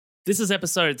This is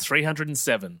episode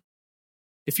 307.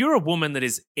 If you're a woman that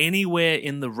is anywhere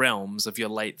in the realms of your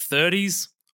late 30s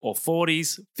or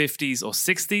 40s, 50s or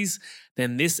 60s,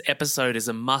 then this episode is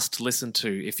a must listen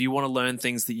to if you want to learn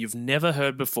things that you've never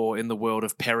heard before in the world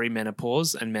of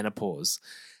perimenopause and menopause.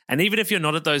 And even if you're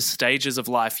not at those stages of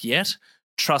life yet,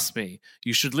 trust me,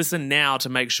 you should listen now to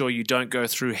make sure you don't go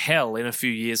through hell in a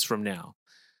few years from now.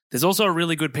 There's also a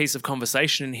really good piece of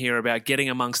conversation in here about getting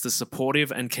amongst the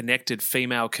supportive and connected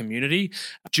female community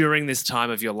during this time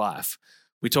of your life.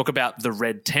 We talk about the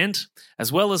red tent,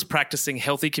 as well as practicing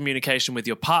healthy communication with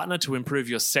your partner to improve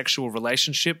your sexual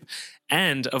relationship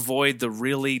and avoid the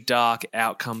really dark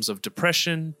outcomes of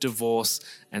depression, divorce,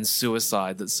 and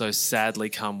suicide that so sadly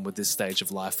come with this stage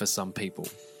of life for some people.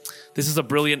 This is a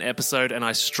brilliant episode, and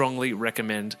I strongly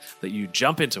recommend that you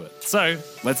jump into it. So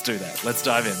let's do that. Let's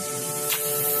dive in.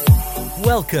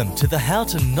 Welcome to the How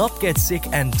to Not Get Sick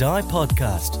and Die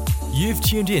podcast. You've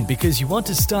tuned in because you want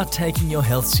to start taking your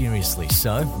health seriously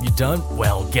so you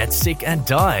don't, get sick and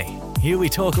die. Here we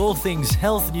talk all things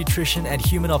health, nutrition and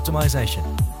human optimization.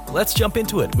 Let's jump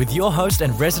into it with your host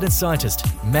and resident scientist,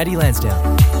 Maddie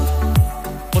Lansdowne.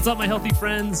 What's up, my healthy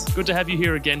friends? Good to have you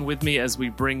here again with me as we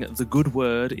bring the good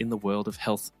word in the world of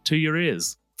health to your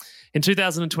ears. In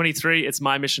 2023, it's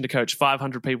my mission to coach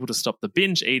 500 people to stop the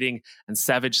binge eating and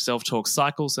savage self-talk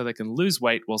cycle so they can lose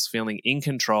weight whilst feeling in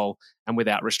control and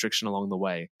without restriction along the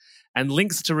way. And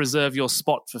links to reserve your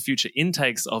spot for future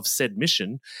intakes of said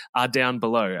mission are down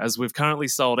below, as we've currently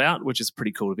sold out, which is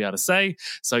pretty cool to be able to say.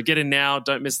 So get in now,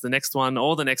 don't miss the next one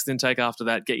or the next intake after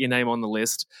that. Get your name on the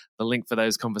list. The link for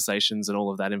those conversations and all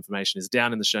of that information is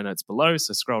down in the show notes below,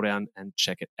 so scroll down and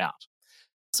check it out.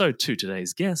 So to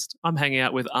today's guest, I'm hanging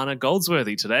out with Unna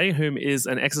Goldsworthy today, whom is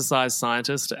an exercise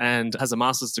scientist and has a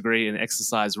master's degree in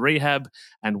exercise rehab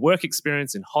and work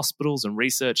experience in hospitals and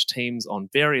research teams on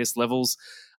various levels.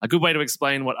 A good way to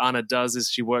explain what Unna does is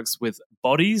she works with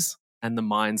bodies and the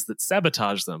minds that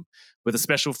sabotage them, with a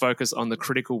special focus on the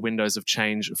critical windows of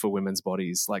change for women's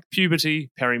bodies, like puberty,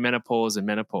 perimenopause, and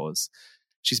menopause.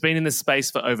 She's been in this space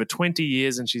for over 20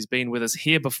 years and she's been with us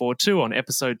here before too on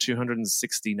episode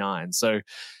 269. So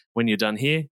when you're done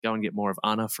here, go and get more of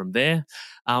Unna from there.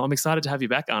 I'm excited to have you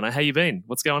back, Unna. How you been?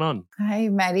 What's going on? Hey,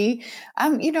 Maddie.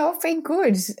 I've been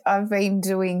good. I've been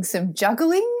doing some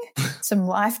juggling, some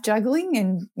life juggling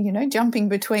and, jumping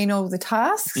between all the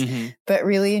tasks, but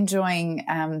really enjoying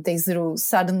these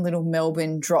sudden little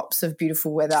Melbourne drops of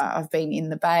beautiful weather. I've been in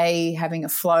the bay, having a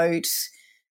float,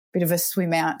 bit of a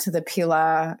swim out to the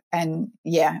pillar, and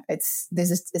there's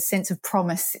a sense of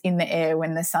promise in the air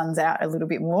when the sun's out a little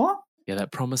bit more. Yeah,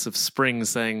 that promise of spring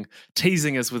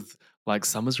teasing us with like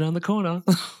summer's around the corner.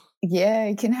 Yeah,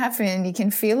 it can happen. You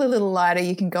can feel a little lighter.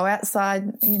 You can go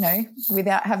outside,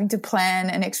 without having to plan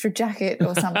an extra jacket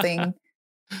or something.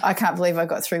 I can't believe I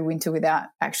got through winter without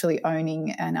actually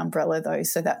owning an umbrella though.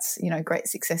 So that's, great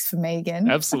success for me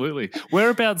again. Absolutely.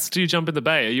 Whereabouts do you jump in the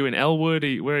bay? Are you in Elwood?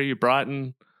 Where are you,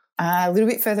 Brighton? A little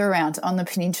bit further around on the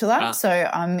peninsula. So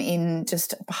I'm in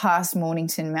just past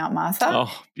Mornington, Mount Martha.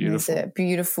 Oh, beautiful. There's a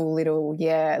beautiful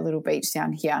little beach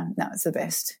down here. No, it's the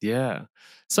best. Yeah.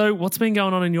 So what's been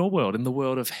going on in your world, in the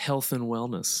world of health and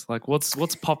wellness? Like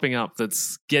what's popping up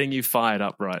that's getting you fired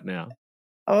up right now?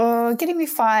 Oh, getting me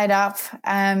fired up.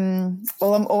 I'm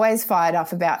always fired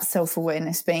up about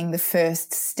self-awareness being the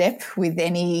first step with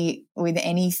anything,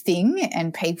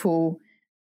 and people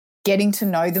getting to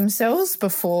know themselves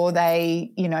before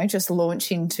they, just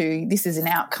launch into this is an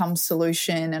outcome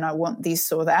solution and I want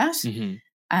this or that.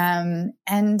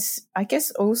 And I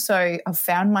guess also I've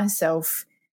found myself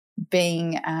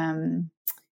being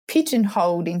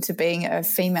pigeonholed into being a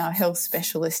female health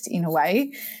specialist in a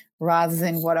way, rather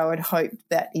than what I would hope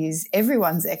that is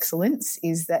everyone's excellence,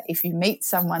 is that if you meet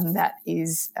someone that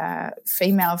is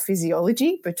female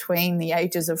physiology between the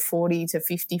ages of 40 to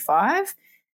 55,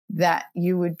 that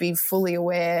you would be fully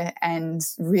aware and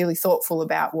really thoughtful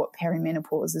about what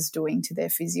perimenopause is doing to their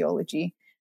physiology,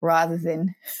 rather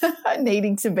than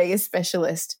needing to be a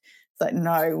specialist. It's like,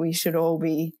 no, we should all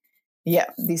be,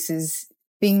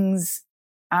 things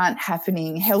aren't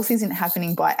happening. Health isn't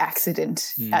happening by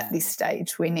accident at this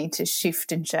stage. We need to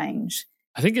shift and change.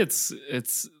 I think it's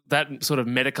that sort of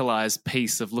medicalized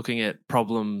piece of looking at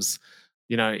problems,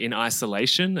 in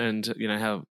isolation, and,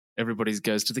 how everybody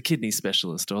goes to the kidney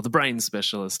specialist or the brain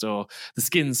specialist or the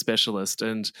skin specialist,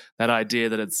 and that idea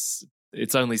that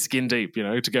it's only skin deep,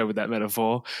 to go with that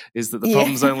metaphor, is that the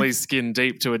problem's only skin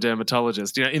deep to a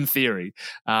dermatologist, in theory,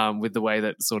 with the way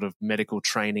that sort of medical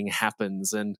training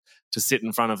happens, and to sit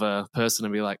in front of a person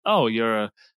and be like, oh, you're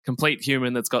a complete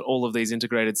human that's got all of these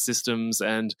integrated systems,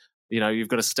 and you've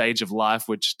got a stage of life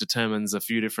which determines a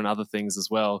few different other things as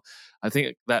well. I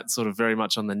think that's sort of very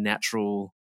much on the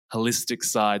natural, holistic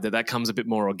side, that comes a bit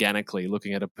more organically,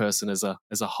 looking at a person as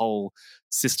a whole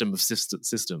system of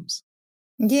systems.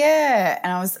 Yeah,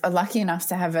 and I was lucky enough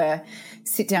to have a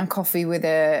sit-down coffee with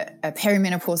a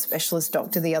perimenopause specialist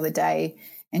doctor the other day,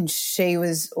 and she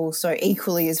was also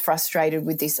equally as frustrated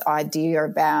with this idea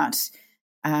about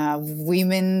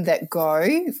women that go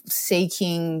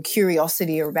seeking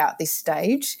curiosity about this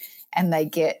stage and they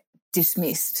get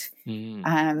dismissed.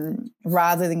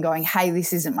 Rather than going, hey,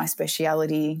 this isn't my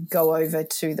speciality, go over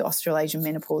to the Australasian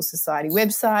Menopause Society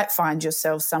website, find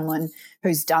yourself someone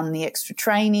who's done the extra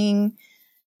training.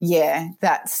 Yeah,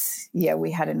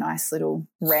 we had a nice little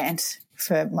rant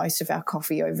for most of our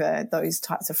coffee over those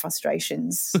types of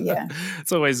frustrations. Yeah.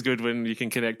 It's always good when you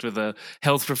can connect with a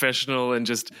health professional and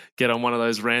just get on one of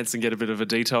those rants and get a bit of a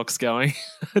detox going.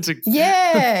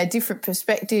 Yeah, different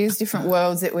perspectives, different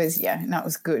worlds. It was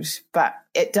good. But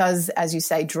it does, as you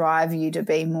say, drive you to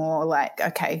be more like,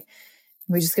 okay,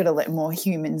 we just got to let more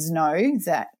humans know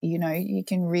that, you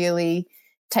can really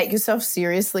take yourself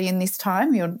seriously in this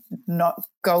time. You're not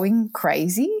going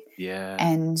crazy. Yeah.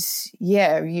 And,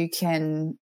 you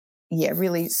can,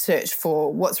 really search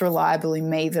for what's reliable in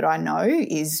me that I know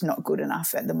is not good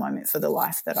enough at the moment for the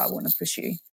life that I want to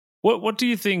pursue. What do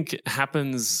you think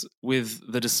happens with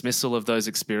the dismissal of those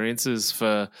experiences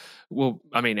for,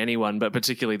 anyone, but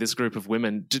particularly this group of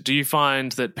women? Do you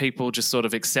find that people just sort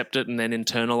of accept it and then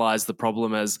internalize the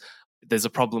problem as, there's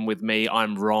a problem with me,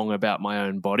 I'm wrong about my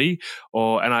own body?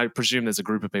 And I presume there's a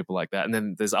group of people like that. And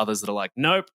then there's others that are like,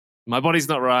 nope, my body's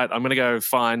not right. I'm going to go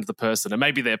find the person. And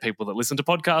maybe they're people that listen to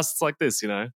podcasts like this,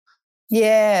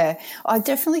 Yeah, I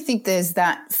definitely think there's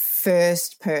that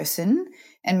first person,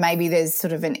 and maybe there's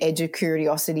sort of an edge of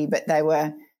curiosity, but they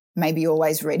were maybe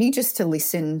always ready just to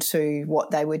listen to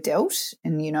what they were dealt.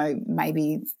 And,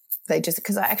 maybe they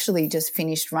because I actually just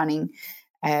finished running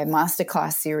a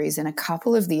masterclass series, and a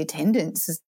couple of the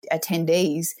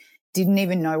attendees didn't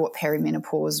even know what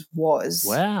perimenopause was.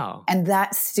 Wow. And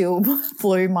that still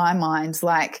blew my mind.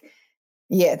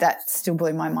 That still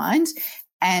blew my mind.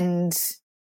 And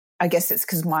I guess it's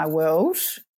because my world,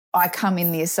 I come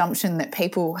in the assumption that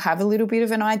people have a little bit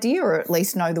of an idea, or at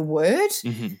least know the word.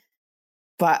 Mm-hmm.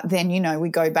 But then, we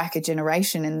go back a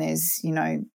generation and there's,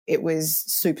 it was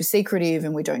super secretive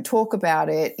and we don't talk about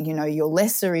it. You're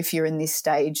lesser if you're in this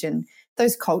stage, and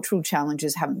those cultural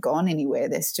challenges haven't gone anywhere.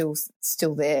 They're still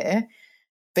there.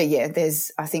 But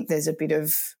I think there's a bit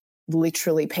of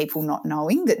literally people not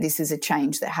knowing that this is a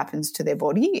change that happens to their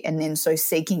body. And then so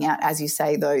seeking out, as you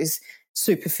say, those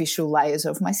superficial layers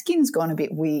of my skin's gone a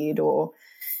bit weird, or,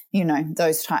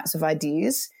 those types of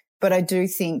ideas. But I do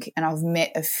think, and I've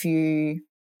met a few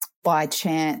by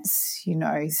chance,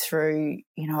 through,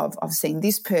 I've seen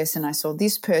this person, I saw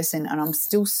this person, and I'm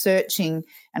still searching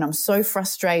and I'm so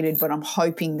frustrated, but I'm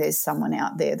hoping there's someone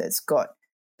out there that's got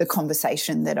the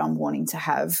conversation that I'm wanting to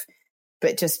have.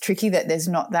 But just tricky that there's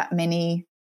not that many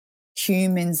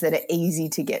humans that are easy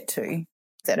to get to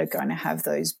that are going to have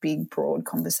those big, broad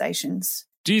conversations.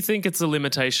 Do you think it's a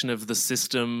limitation of the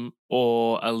system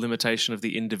or a limitation of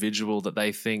the individual that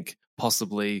they think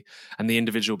possibly, and the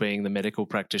individual being the medical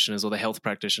practitioners or the health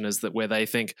practitioners, that where they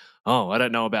think, oh, I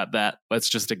don't know about that, let's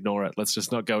just ignore it, let's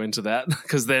just not go into that,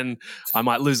 because then I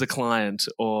might lose a client,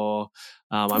 or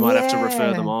I might have to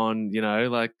refer them on,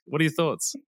 what are your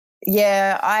thoughts?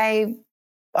 Yeah,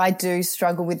 I do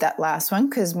struggle with that last one,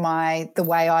 because the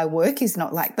way I work is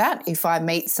not like that. If I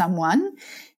meet someone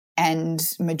and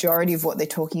majority of what they're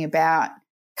talking about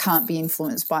can't be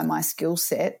influenced by my skill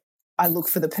set, I look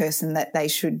for the person that they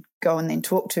should go and then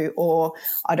talk to. Or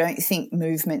I don't think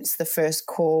movement's the first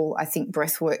call. I think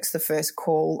breath work's the first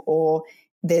call, or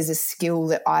there's a skill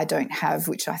that I don't have,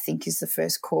 which I think is the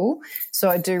first call.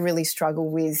 So I do really struggle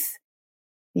with,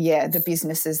 the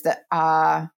businesses that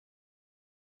are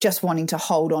just wanting to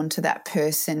hold on to that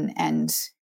person and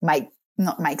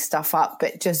not make stuff up,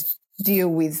 but just deal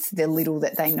with the little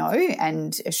that they know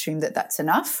and assume that that's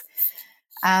enough.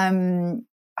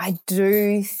 I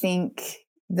do think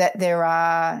that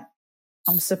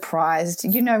I'm surprised,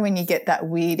 when you get that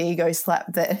weird ego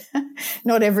slap that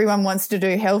not everyone wants to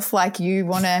do health like you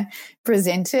want to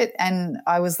present it. And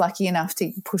I was lucky enough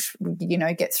to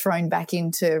get thrown back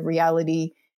into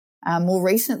reality more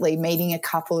recently, meeting a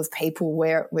couple of people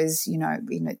where it was,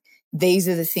 these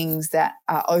are the things that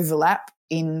overlap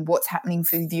in what's happening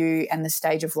for you and the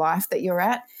stage of life that you're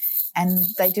at. And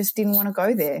they just didn't want to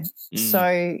go there.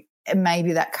 So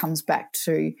maybe that comes back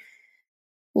to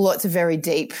lots of very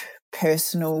deep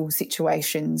personal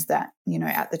situations that, you know,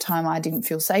 at the time I didn't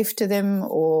feel safe to them,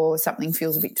 or something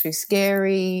feels a bit too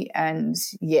scary, and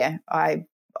I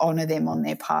honor them on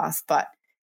their path. But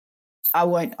I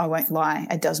won't lie,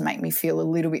 it does make me feel a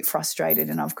little bit frustrated,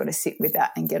 and I've got to sit with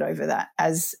that and get over that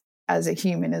as a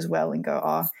human as well, and go,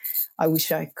 oh, I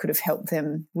wish I could have helped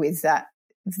them with that,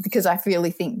 because I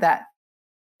really think that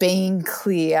being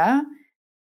clear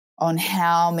on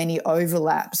how many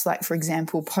overlaps, like for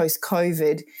example,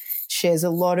 post-COVID shares a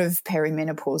lot of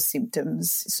perimenopause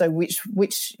symptoms. So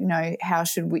which you know,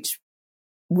 which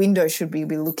window should we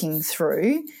be looking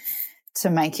through to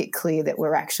make it clear that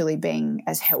we're actually being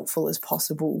as helpful as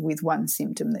possible with one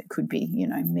symptom that could be, you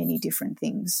know, many different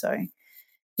things. So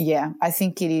yeah, I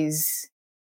think it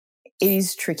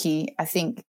is tricky. I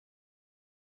think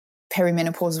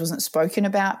perimenopause wasn't spoken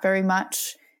about very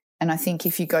much. And I think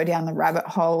if you go down the rabbit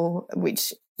hole,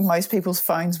 which most people's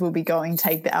phones will be going,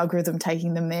 take the algorithm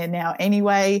taking them there now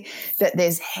anyway, that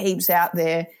there's heaps out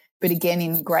there. But again,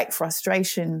 in great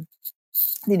frustration,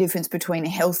 the difference between a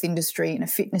health industry and a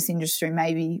fitness industry,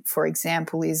 maybe, for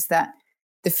example, is that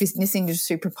the fitness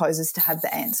industry proposes to have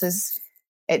the answers.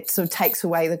 It sort of takes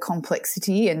away the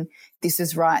complexity, and this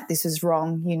is right, this is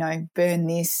wrong, you know, burn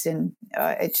this, and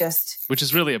it just... Which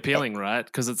is really appealing, right?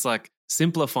 Because it's like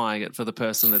simplifying it for the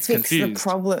person that's fix confused. The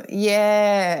problem.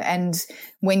 Yeah, and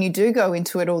when you do go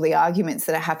into it, all the arguments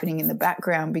that are happening in the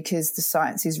background, because the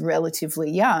science is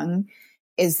relatively young,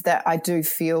 is that I do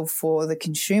feel for the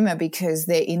consumer, because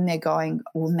they're in there going,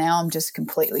 well, now I'm just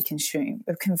completely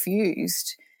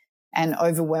confused and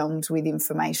overwhelmed with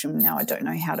information. Now I don't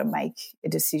know how to make a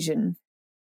decision.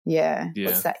 Yeah.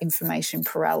 What's that information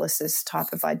paralysis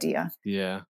type of idea?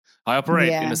 Yeah. I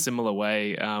operate in a similar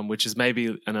way, which is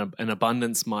maybe an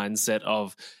abundance mindset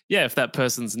of, if that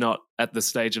person's not at the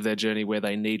stage of their journey where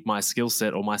they need my skill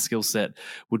set, or my skill set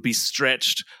would be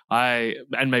stretched.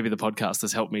 And maybe the podcast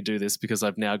has helped me do this, because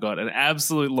I've now got an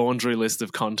absolute laundry list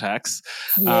of contacts.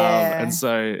 Yeah. And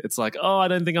so it's like, oh, I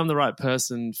don't think I'm the right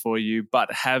person for you,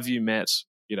 but have you met,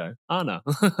 you know, Anna?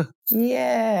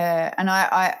 Yeah. And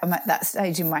I'm at that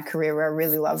stage in my career where I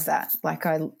really love that. Like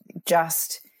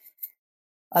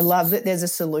I love that there's a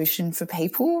solution for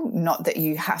people, not that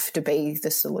you have to be the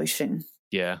solution.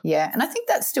 Yeah. Yeah. And I think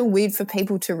that's still weird for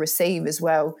people to receive as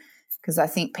well, because I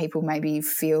think people maybe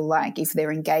feel like if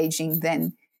they're engaging,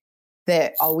 then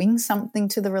they're owing something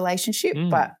to the relationship.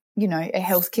 But, you know, a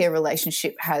healthcare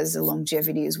relationship has a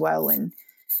longevity as well. And,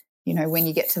 you know, when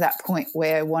you get to that point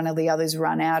where one or the others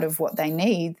run out of what they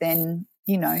need, then,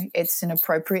 you know, it's an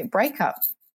appropriate breakup.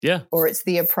 Yeah. Or it's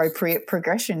the appropriate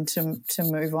progression to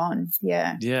move on.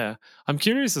 Yeah. Yeah. I'm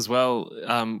curious as well,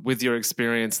 with your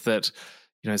experience that,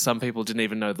 you know, some people didn't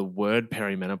even know the word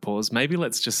perimenopause. Maybe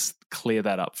let's just clear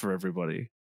that up for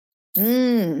everybody.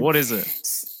 What is it?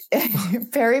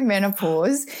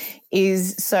 Perimenopause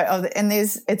is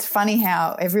it's funny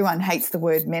how everyone hates the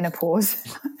word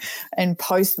menopause and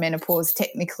postmenopause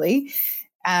technically,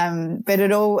 but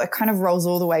it kind of rolls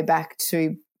all the way back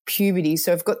to puberty.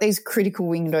 So I've got these critical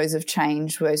windows of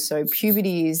change where, so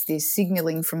puberty is this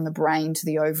signaling from the brain to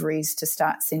the ovaries to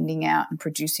start sending out and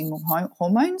producing more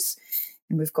hormones.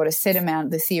 And we've got a set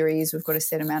amount, the theory is we've got a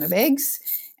set amount of eggs,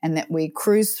 and that we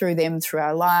cruise through them through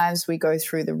our lives. We go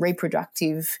through the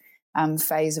reproductive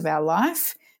phase of our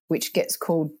life, which gets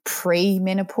called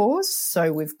premenopause.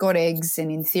 So we've got eggs, and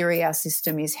in theory our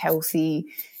system is healthy.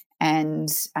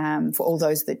 And for all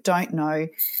those that don't know,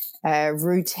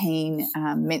 routine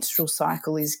menstrual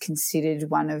cycle is considered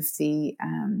one of the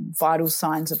vital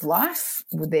signs of life.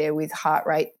 We're there with heart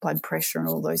rate, blood pressure, and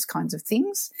all those kinds of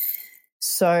things.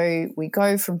 So we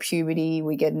go from puberty,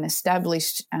 we get an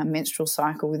established menstrual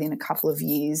cycle within a couple of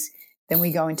years. Then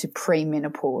we go into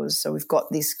premenopause. So we've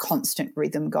got this constant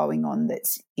rhythm going on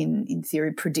that's in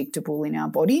theory predictable in our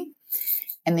body.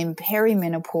 And then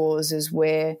perimenopause is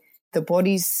where the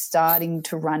body's starting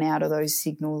to run out of those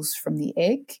signals from the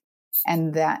egg,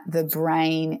 and that the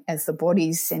brain, as the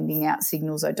body's sending out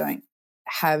signals, I don't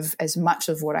have as much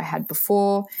of what I had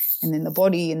before. And then the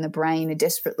body and the brain are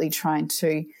desperately trying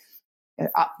to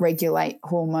upregulate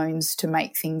hormones to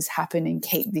make things happen and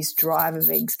keep this drive of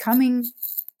eggs coming.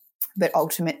 But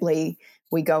ultimately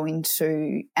we go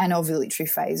into anovulatory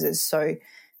phases. So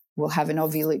we'll have an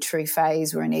ovulatory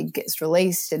phase where an egg gets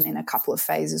released, and then a couple of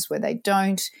phases where they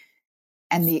don't.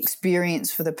 And the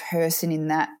experience for the person in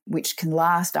that, which can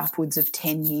last upwards of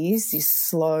 10 years, this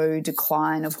slow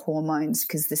decline of hormones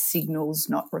because the signal's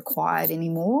not required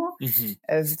anymore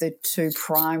of the two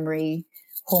primary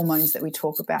hormones that we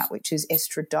talk about, which is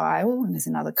estradiol, and there's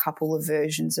another couple of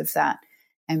versions of that,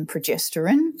 and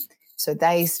progesterone. So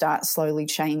they start slowly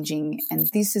changing. And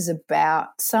this is about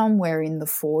somewhere in the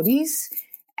 40s.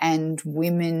 And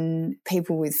women,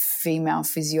 people with female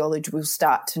physiology will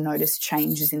start to notice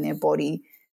changes in their body,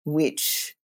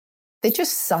 which they're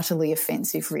just subtly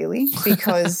offensive, really,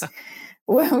 because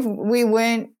we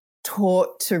weren't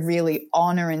taught to really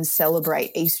honour and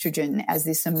celebrate estrogen as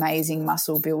this amazing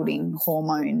muscle-building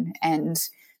hormone. And,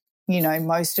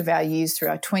 most of our years through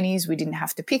our 20s, we didn't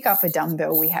have to pick up a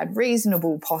dumbbell. We had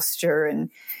reasonable posture, and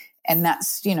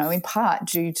that's, in part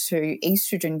due to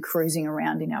estrogen cruising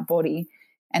around in our body.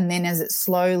 And then as it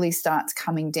slowly starts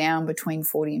coming down between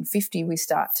 40 and 50, we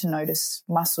start to notice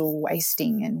muscle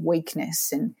wasting and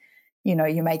weakness. And,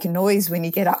 you make a noise when you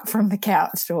get up from the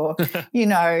couch or,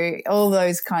 all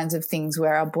those kinds of things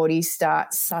where our body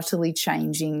starts subtly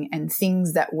changing, and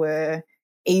things that were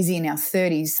easy in our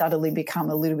 30s suddenly become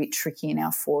a little bit tricky in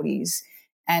our 40s.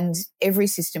 And every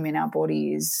system in our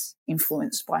body is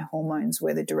influenced by hormones,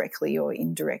 whether directly or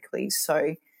indirectly.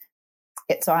 So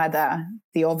it's either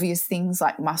the obvious things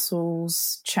like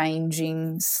muscles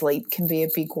changing, sleep can be a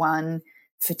big one,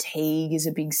 fatigue is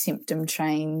a big symptom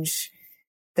change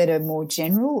that are more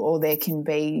general, or there can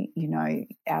be,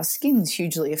 our skin's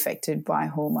hugely affected by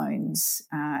hormones,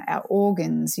 our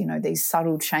organs, these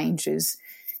subtle changes.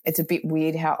 It's a bit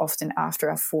weird how often after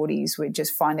our 40s we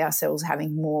just find ourselves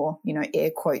having more,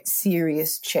 air quotes,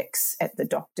 serious checks at the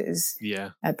doctors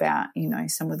about,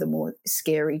 some of the more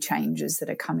scary changes that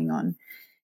are coming on.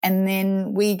 And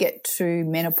then we get to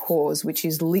menopause, which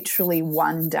is literally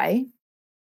one day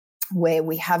where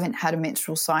we haven't had a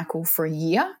menstrual cycle for a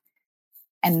year.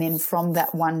 And then from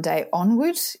that one day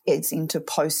onward, it's into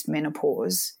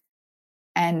post-menopause.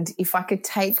 And if I could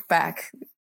take back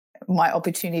my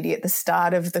opportunity at the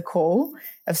start of the call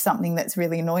of something that's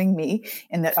really annoying me,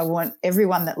 and that I want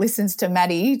everyone that listens to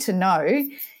Maddie to know,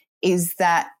 is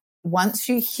that once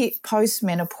you hit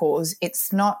post-menopause,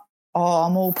 it's not,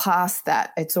 I'm all past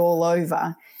that, it's all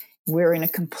over. We're in a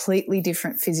completely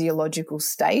different physiological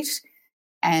state,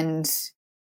 and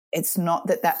it's not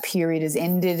that period has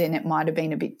ended and it might have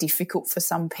been a bit difficult for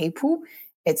some people.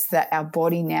 It's that our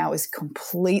body now is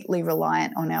completely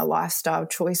reliant on our lifestyle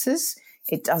choices.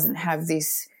 It doesn't have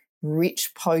this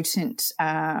rich, potent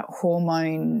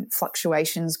hormone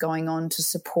fluctuations going on to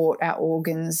support our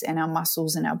organs and our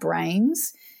muscles and our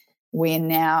brains. We're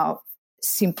now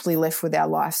simply left with our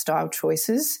lifestyle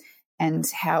choices and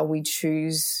how we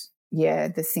choose,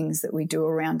 the things that we do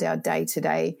around our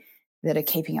day-to-day that are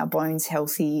keeping our bones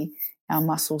healthy, our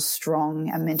muscles strong,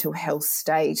 our mental health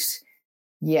state.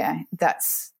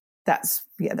 That's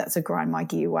a grind my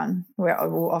gear one, where I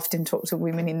will often talk to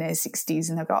women in their 60s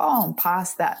and they'll go, oh, I'm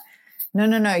past that.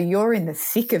 No, you're in the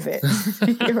thick of it.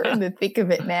 You're in the thick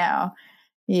of it now.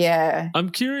 Yeah.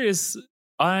 I'm curious.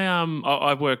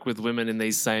 I work with women in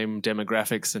these same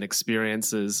demographics and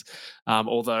experiences,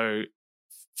 although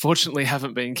fortunately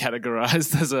haven't been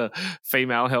categorized as a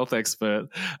female health expert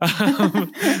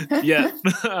yet.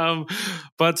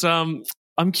 But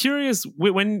I'm curious,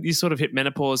 when you sort of hit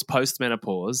menopause,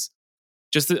 post-menopause,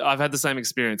 I've had the same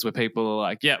experience where people are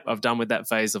like, I've done with that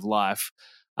phase of life.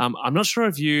 I'm not sure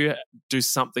if you do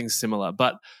something similar,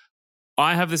 but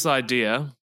I have this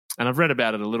idea, and I've read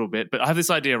about it a little bit, but I have this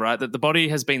idea, right, that the body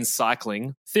has been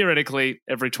cycling theoretically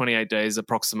every 28 days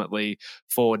approximately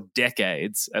for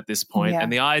decades at this point.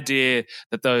 And the idea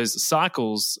that those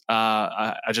cycles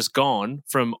are just gone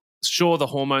from, sure, the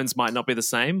hormones might not be the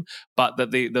same, but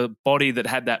that the body that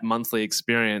had that monthly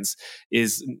experience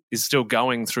is still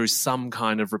going through some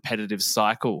kind of repetitive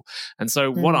cycle. And so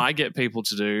what I get people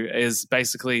to do is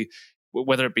basically,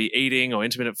 whether it be eating or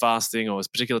intermittent fasting or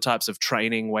particular types of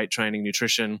training, weight training,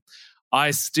 nutrition,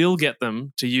 I still get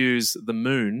them to use the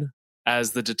moon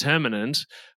as the determinant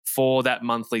for that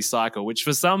monthly cycle, which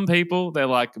for some people, they're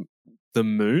like, the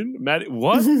moon? Maddie,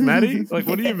 what? Maddie? Like,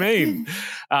 what do you mean?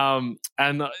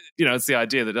 It's the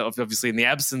idea that obviously in the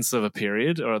absence of a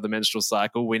period or the menstrual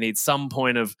cycle, we need some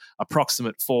point of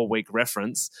approximate 4-week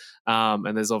reference.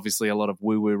 And there's obviously a lot of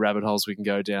woo-woo rabbit holes we can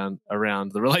go down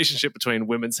around the relationship between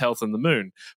women's health and the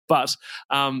moon. But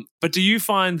do you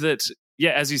find that,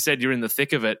 as you said, you're in the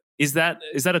thick of it. Is that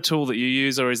a tool that you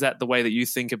use, or is that the way that you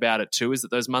think about it too? Is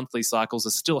that those monthly cycles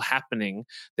are still happening?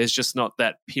 There's just not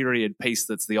that period piece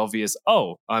that's the obvious,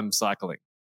 oh, I'm cycling.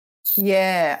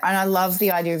 Yeah, and I love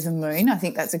the idea of the moon. I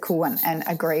think that's a cool one, and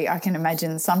agree. I can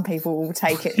imagine some people will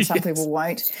take it and some people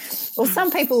won't. Or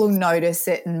some people will notice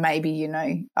it and maybe,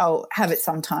 I'll have it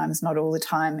sometimes, not all the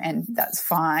time, and that's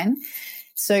fine.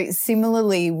 So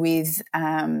similarly with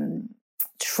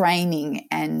training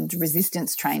and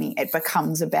resistance training, it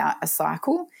becomes about a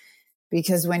cycle,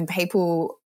 because when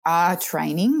people are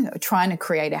training, trying to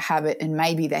create a habit, and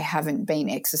maybe they haven't been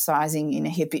exercising in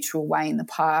a habitual way in the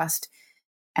past.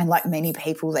 And like many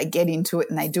people, they get into it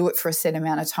and they do it for a set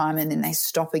amount of time and then they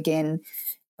stop again.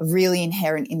 Really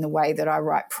inherent in the way that I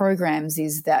write programs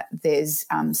is that there's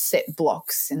set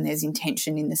blocks and there's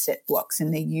intention in the set blocks,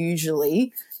 and they're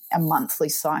usually a monthly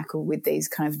cycle with these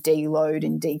kind of deload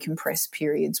and decompress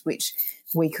periods, which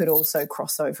we could also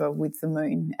cross over with the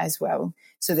moon as well.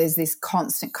 So there's this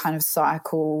constant kind of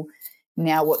cycle.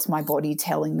 Now what's my body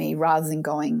telling me, rather than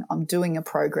going, I'm doing a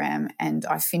program and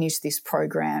I finish this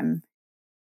program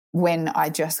when I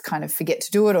just kind of forget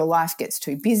to do it, or life gets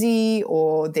too busy,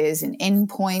 or there's an end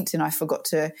point and I forgot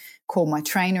to call my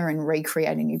trainer and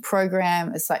recreate a new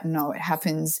program. It's like, no, it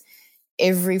happens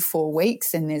every 4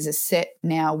 weeks, and there's a set,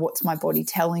 now what's my body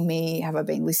telling me? Have I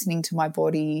been listening to my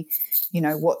body?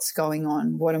 What's going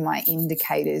on? What are my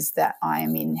indicators that I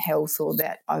am in health, or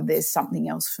that there's something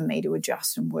else for me to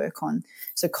adjust and work on?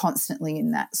 So constantly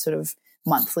in that sort of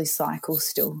monthly cycle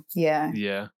still. Yeah.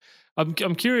 Yeah.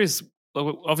 I'm curious.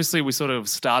 Obviously, we sort of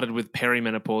started with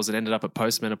perimenopause and ended up at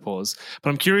postmenopause. But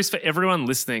I'm curious for everyone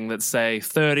listening that say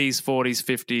 30s, 40s,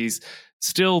 50s,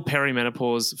 still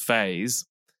perimenopause phase,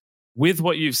 with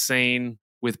what you've seen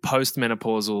with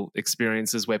postmenopausal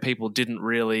experiences where people didn't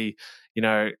really,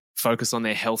 focus on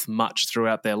their health much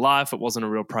throughout their life. It wasn't a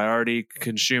real priority,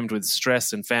 consumed with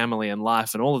stress and family and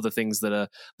life and all of the things that are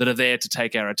there to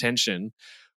take our attention.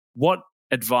 What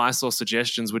advice or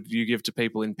suggestions would you give to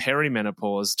people in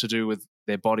perimenopause to do with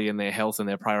their body and their health and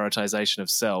their prioritization of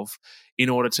self in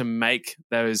order to make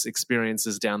those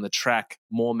experiences down the track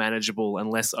more manageable and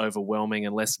less overwhelming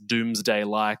and less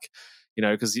doomsday-like?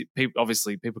 Because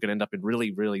people can end up in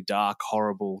really, really dark,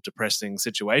 horrible, depressing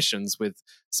situations with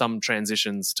some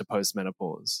transitions to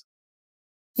postmenopause.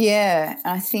 Yeah,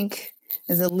 I think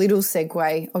there's a little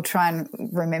segue. I'll try and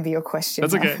remember your question.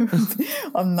 That's okay.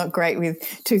 I'm not great with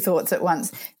two thoughts at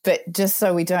once. But just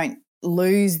so we don't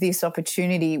lose this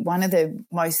opportunity, one of the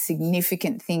most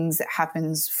significant things that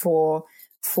happens for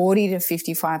 40 to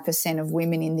 55% of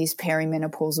women in this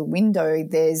perimenopausal window,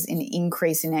 there's an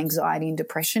increase in anxiety and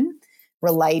depression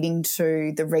relating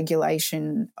to the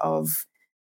regulation of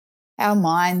our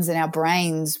minds and our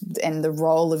brains and the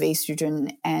role of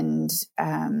estrogen and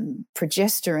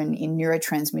progesterone in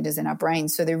neurotransmitters in our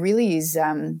brains. So there really is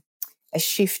a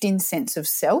shift in sense of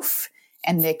self,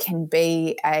 and there can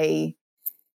be a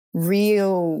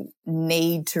real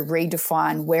need to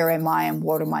redefine where am I and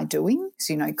what am I doing.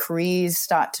 So, careers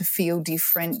start to feel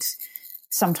different.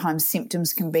 Sometimes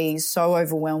symptoms can be so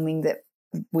overwhelming that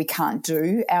we can't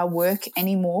do our work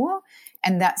anymore.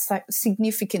 And that's like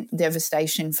significant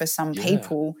devastation for some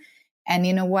people. And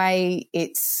in a way,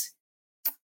 it's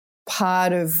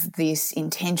part of this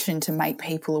intention to make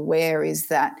people aware is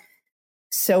that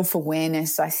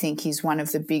self-awareness, I think, is one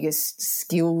of the biggest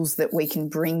skills that we can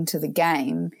bring to the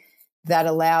game that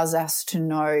allows us to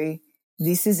know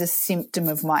this is a symptom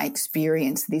of my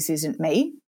experience. This isn't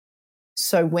me.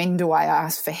 So when do I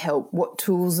ask for help? What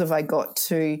tools have I got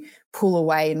to pull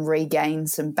away and regain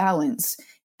some balance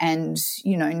and,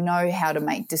 know how to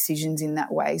make decisions in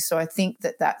that way? So I think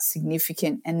that that's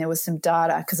significant. And there was some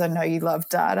data, because I know you love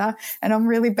data and I'm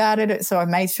really bad at it, so I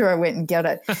made sure I went and got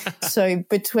it. So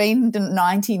between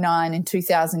 1999 and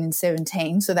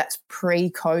 2017, so that's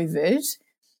pre-COVID,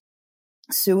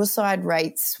 suicide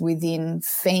rates within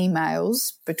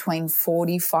females between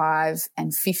 45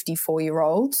 and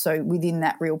 54-year-olds, so within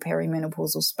that real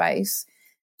perimenopausal space,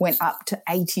 went up to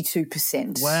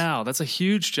 82%. Wow, that's a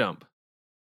huge jump.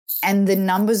 And the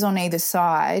numbers on either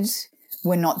side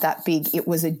were not that big. It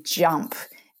was a jump.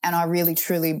 And I really,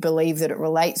 truly believe that it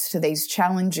relates to these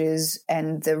challenges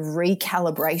and the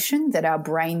recalibration that our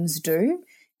brains do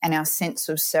and our sense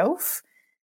of self.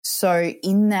 So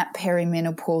in that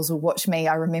perimenopausal, watch me,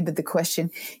 I remembered the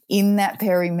question, in that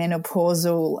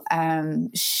perimenopausal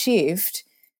shift,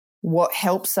 what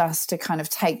helps us to kind of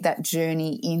take that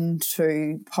journey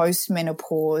into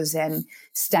postmenopause and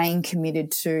staying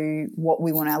committed to what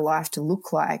we want our life to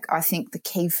look like, I think the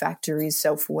key factor is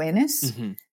self-awareness,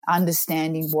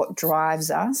 understanding what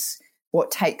drives us, what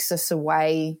takes us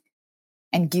away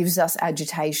and gives us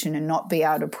agitation, and not be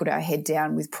able to put our head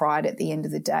down with pride at the end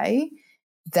of the day.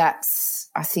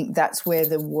 I think that's where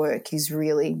the work is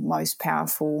really most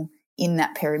powerful in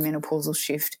that perimenopausal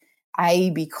shift.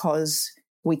 Because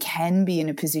we can be in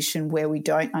a position where we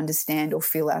don't understand or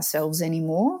feel ourselves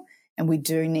anymore, and we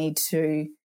do need to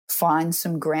find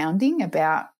some grounding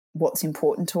about what's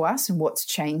important to us and what's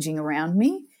changing around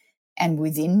me and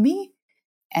within me.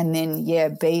 And then,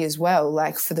 B as well,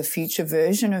 like for the future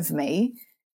version of me,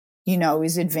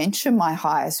 is adventure my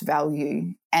highest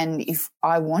value? And if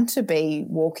I want to be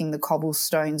walking the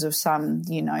cobblestones of some,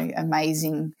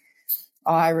 amazing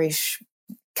Irish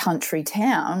country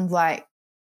town, like,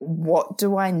 what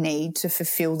do I need to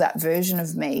fulfill that version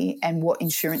of me, and what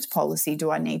insurance policy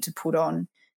do I need to put on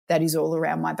that is all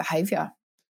around my behaviour?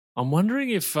 I'm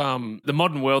wondering if the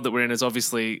modern world that we're in is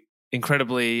obviously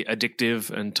incredibly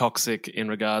addictive and toxic in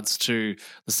regards to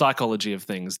the psychology of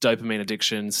things, dopamine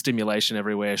addiction, stimulation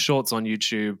everywhere, shorts on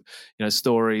YouTube,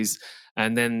 stories.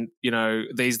 And then,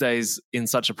 these days in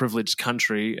such a privileged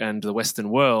country and the Western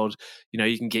world,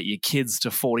 you can get your kids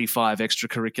to 45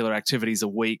 extracurricular activities a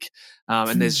week.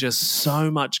 And there's just so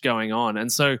much going on.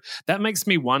 And so that makes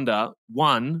me wonder,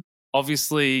 one,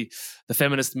 obviously, the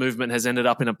feminist movement has ended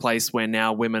up in a place where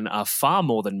now women are far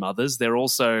more than mothers. They're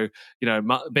also,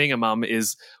 being a mum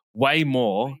is way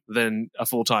more than a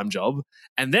full-time job.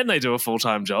 And then they do a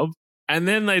full-time job. And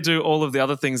then they do all of the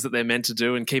other things that they're meant to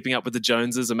do, and keeping up with the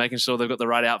Joneses and making sure they've got the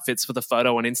right outfits for the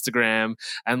photo on Instagram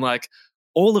and like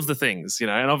all of the things, and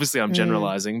obviously I'm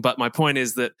generalizing, but my point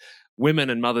is that women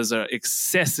and mothers are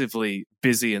excessively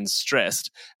busy and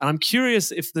stressed. And I'm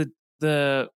curious if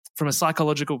from a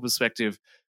psychological perspective,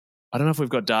 I don't know if we've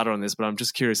got data on this, but I'm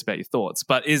just curious about your thoughts.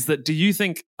 But do you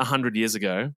think 100 years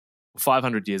ago,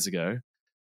 500 years ago,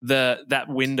 that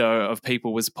window of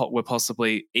people were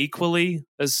possibly equally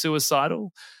as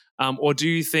suicidal? Or do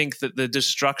you think that the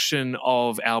destruction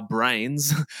of our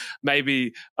brains,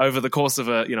 maybe over the course of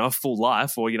a full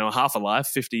life or, half a life,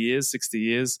 50 years, 60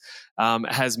 years,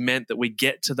 has meant that we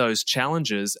get to those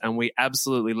challenges and we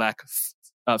absolutely lack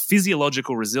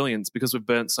physiological resilience because we've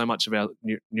burnt so much of our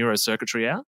neurocircuitry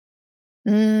out?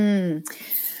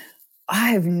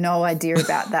 I have no idea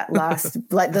about that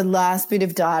the last bit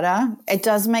of data. It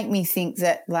does make me think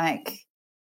that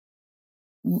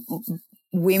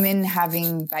women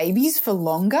having babies for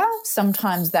longer,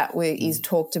 sometimes that is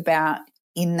talked about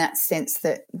in that sense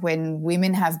that when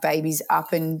women have babies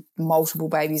multiple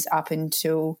babies up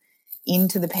until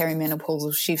into the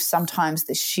perimenopausal shift, sometimes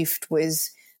the shift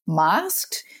was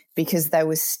masked because they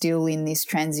were still in this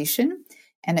transition.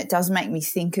 And it does make me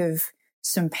think of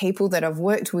some people that I've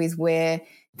worked with where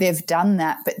they've done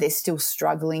that, but they're still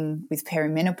struggling with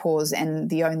perimenopause. And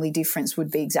the only difference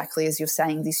would be exactly as you're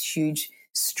saying, this huge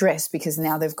stress because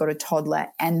now they've got a toddler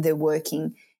and they're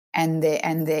working and they're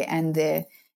the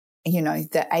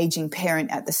aging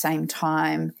parent at the same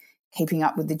time, keeping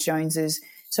up with the Joneses.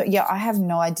 So yeah, I have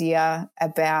no idea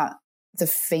about the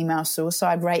female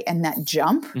suicide rate and that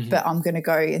jump, but I'm going to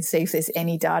go and see if there's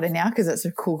any data now because that's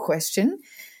a cool question.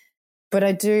 But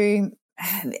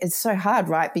it's so hard,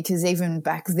 right? Because even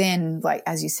back then, like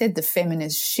as you said, the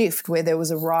feminist shift where there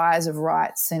was a rise of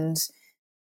rights and,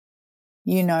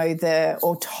 the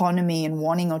autonomy and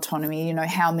wanting autonomy,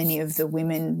 how many of the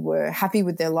women were happy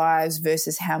with their lives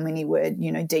versus how many were,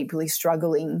 deeply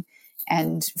struggling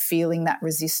and feeling that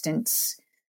resistance.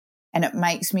 And it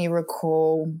makes me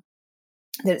recall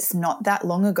that it's not that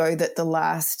long ago that the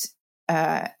last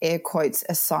air quotes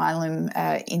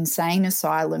insane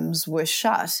asylums were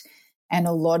shut, and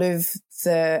a lot of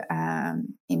the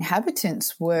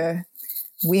inhabitants were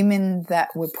women that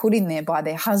were put in there by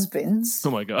their husbands. Oh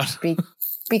my God!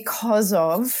 Because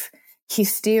of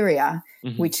hysteria,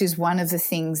 which is one of the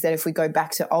things that if we go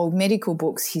back to old medical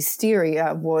books,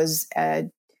 hysteria was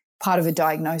part of a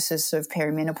diagnosis of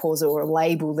perimenopause or a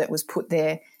label that was put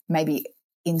there maybe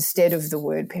instead of the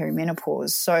word perimenopause.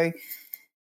 So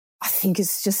I think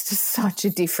it's just such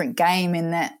a different game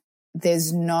in that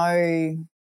there's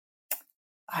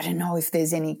I don't know if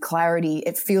there's any clarity.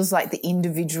 It feels like the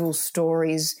individual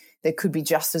stories, there could be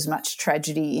just as much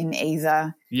tragedy in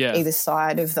either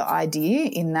side of the idea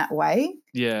in that way.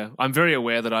 Yeah, I'm very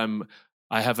aware that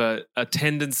I have a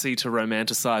tendency to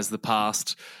romanticize the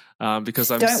past because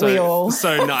I'm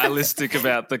so nihilistic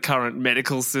about the current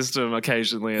medical system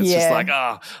occasionally. It's just like,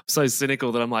 I'm so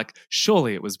cynical that I'm like,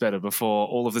 surely it was better before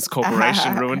all of this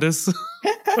corporation ruined us.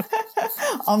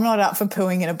 I'm not up for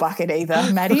pooing in a bucket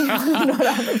either, Maddie. I'm not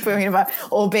up for pooing in a bucket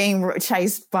or being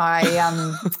chased by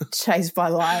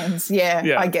lions.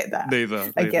 Yeah, I get that.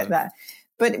 Neither. I get that.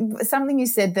 But something you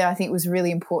said there I think was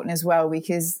really important as well,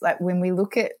 because like when we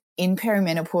look at in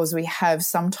perimenopause, we have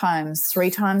sometimes 3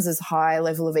 times as high a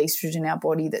level of estrogen in our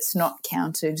body that's not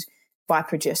counted by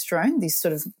progesterone, this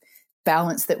sort of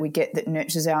balance that we get that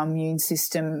nurtures our immune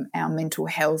system, our mental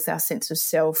health, our sense of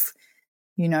self,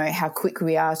 how quick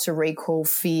we are to recall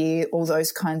fear, all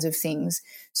those kinds of things.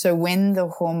 So when the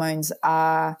hormones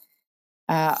are,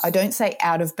 I don't say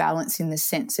out of balance in the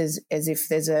sense as if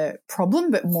there's a problem,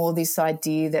 but more this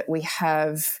idea that we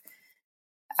have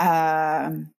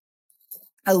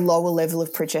a lower level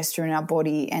of progesterone in our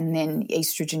body and then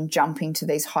estrogen jumping to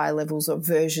these high levels or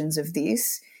versions of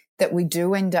this, that we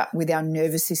do end up with our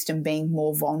nervous system being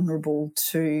more vulnerable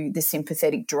to the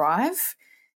sympathetic drive.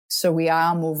 So we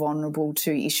are more vulnerable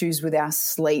to issues with our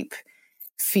sleep,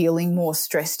 feeling more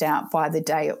stressed out by the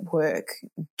day at work,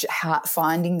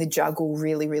 finding the juggle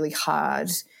really, really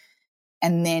hard.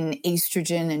 And then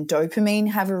estrogen and dopamine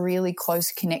have a really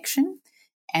close connection.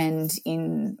 And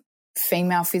in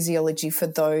female physiology, for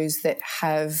those that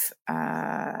have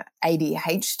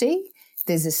ADHD,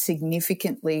 there's a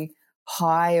significantly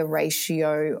higher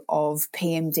ratio of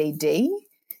PMDD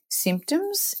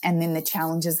symptoms, and then the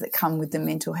challenges that come with the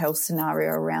mental health scenario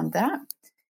around that.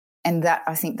 And that,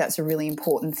 I think that's a really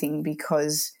important thing,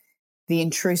 because the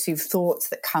intrusive thoughts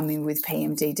that come in with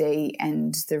PMDD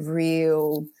and the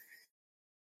real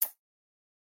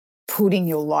putting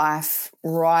your life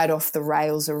right off the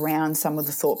rails around some of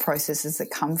the thought processes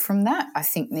that come from that, I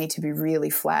think need to be really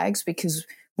flagged, because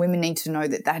women need to know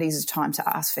that that is a time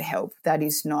to ask for help. That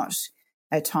is not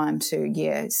a time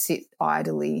to, sit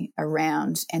idly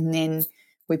around. And then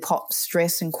we pop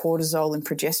stress and cortisol and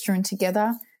progesterone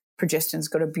together. Progesterone's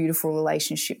got a beautiful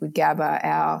relationship with GABA,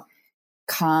 our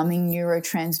calming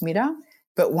neurotransmitter.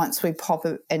 But once we pop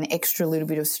an extra little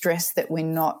bit of stress that we're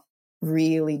not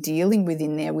really dealing with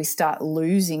in there, we start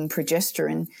losing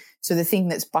progesterone. So the thing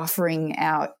that's buffering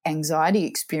our anxiety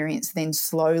experience then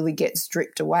slowly gets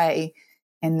stripped away,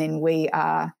 and then we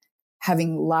are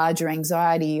having larger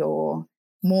anxiety or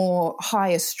more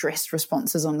higher stress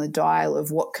responses on the dial of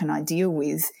what can I deal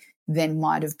with than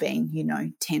might have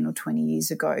been, 10 or 20 years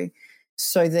ago.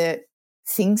 So that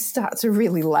things start to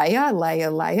really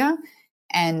layer.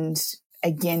 And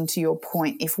again, to your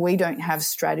point, if we don't have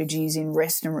strategies in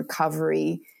rest and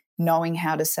recovery, knowing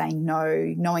how to say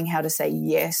no, knowing how to say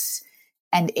yes,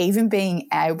 and even being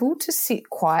able to sit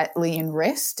quietly and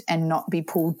rest and not be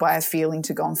pulled by a feeling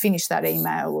to go and finish that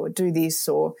email or do this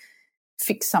or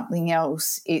fix something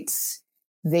else,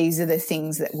 these are the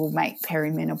things that will make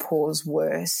perimenopause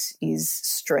worse. Is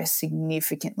stress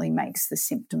significantly makes the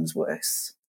symptoms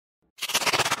worse.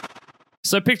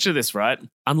 So picture this, right?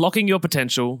 Unlocking your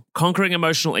potential, conquering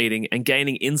emotional eating, and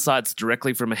gaining insights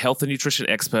directly from a health and nutrition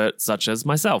expert such as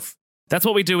myself. That's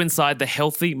what we do inside the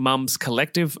Healthy Mums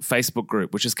Collective Facebook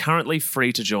group, which is currently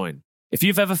free to join. If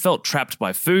you've ever felt trapped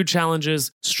by food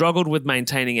challenges, struggled with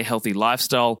maintaining a healthy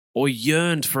lifestyle, or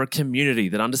yearned for a community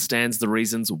that understands the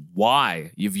reasons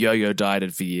why you've yo-yo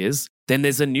dieted for years, then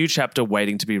there's a new chapter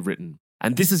waiting to be written.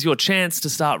 And this is your chance to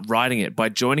start writing it by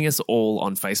joining us all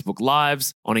on Facebook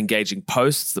Lives, on engaging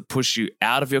posts that push you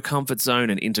out of your comfort zone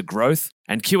and into growth,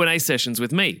 and Q&A sessions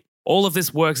with me. All of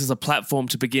this works as a platform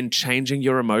to begin changing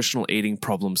your emotional eating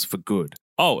problems for good.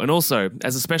 Oh, and also,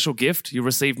 as a special gift, you'll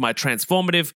receive my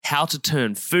transformative How to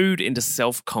Turn Food into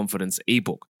Self-Confidence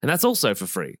ebook. And that's also for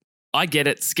free. I get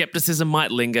it, skepticism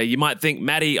might linger. You might think,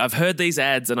 Maddie, I've heard these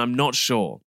ads and I'm not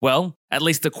sure. Well, at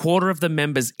least a quarter of the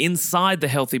members inside the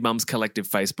Healthy Mums Collective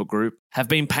Facebook group have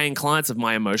been paying clients of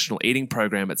my emotional eating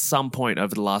program at some point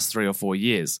over the last 3 or 4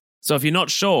 years. So if you're not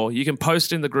sure, you can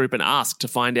post in the group and ask to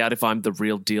find out if I'm the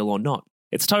real deal or not.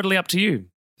 It's totally up to you.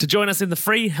 To join us in the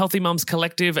free Healthy Mums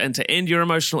Collective and to end your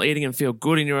emotional eating and feel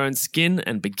good in your own skin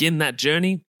and begin that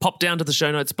journey, pop down to the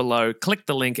show notes below, click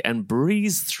the link and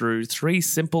breeze through 3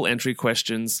 simple entry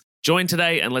questions. Join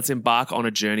today and let's embark on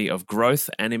a journey of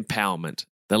growth and empowerment.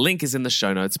 The link is in the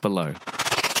show notes below.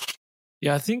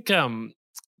 Yeah, I think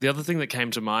the other thing that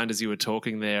came to mind as you were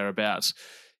talking there about,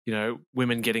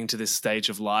 women getting to this stage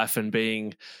of life and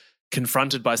being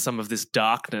confronted by some of this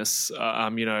darkness,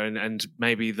 and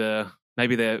maybe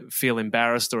they feel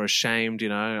embarrassed or ashamed,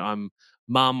 I'm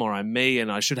mum or I'm me and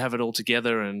I should have it all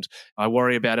together and I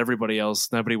worry about everybody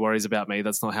else. Nobody worries about me.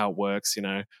 That's not how it works,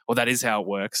 or that is how it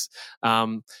works.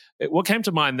 What came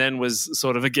to mind then was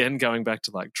sort of, again, going back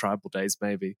to like tribal days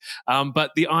maybe.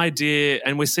 But the idea,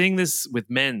 and we're seeing this with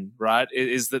men, right,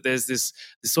 is that there's this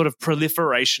sort of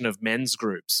proliferation of men's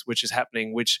groups, which is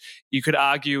happening, which you could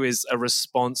argue is a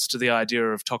response to the idea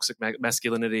of toxic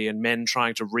masculinity and men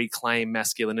trying to reclaim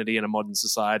masculinity in a modern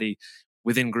society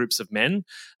within groups of men.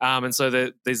 And so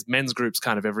there's men's groups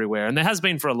kind of everywhere. And there has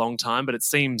been for a long time, but it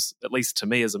seems, at least to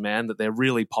me as a man, that they're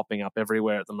really popping up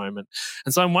everywhere at the moment.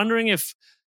 And so I'm wondering if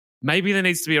maybe there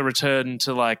needs to be a return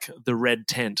to like the red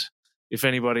tent, if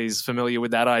anybody's familiar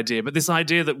with that idea. But this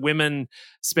idea that women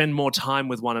spend more time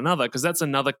with one another, because that's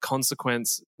another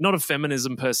consequence, not of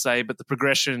feminism per se, but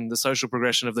the social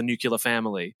progression of the nuclear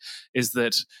family, is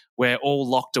that we're all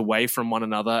locked away from one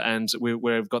another, and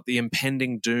we've got the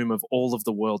impending doom of all of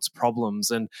the world's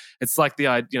problems. And it's like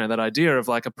that idea of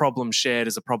like a problem shared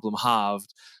is a problem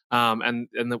halved.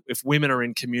 If women are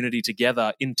in community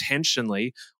together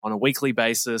intentionally on a weekly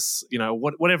basis,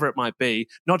 whatever it might be,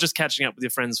 not just catching up with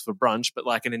your friends for brunch, but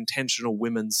like an intentional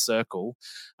women's circle,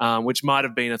 which might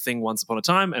have been a thing once upon a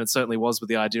time, and it certainly was with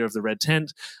the idea of the red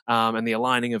tent and the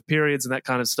aligning of periods and that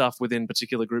kind of stuff within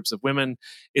particular groups of women,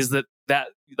 is that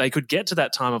they could get to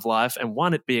that time of life and,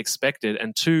 one, it be expected,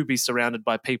 and two, be surrounded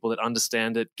by people that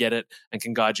understand it, get it, and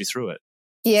can guide you through it.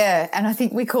 Yeah, and I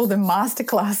think we call them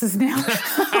masterclasses now.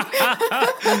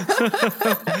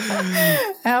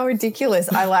 How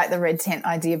ridiculous. I like the red tent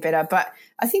idea better, but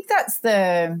I think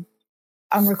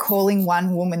I'm recalling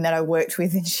one woman that I worked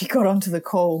with, and she got onto the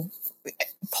call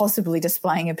possibly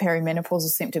displaying a perimenopausal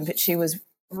symptom, but she was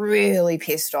really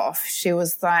pissed off. She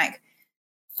was like,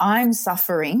 I'm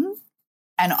suffering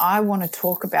and I want to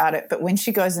talk about it. But when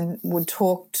she goes and would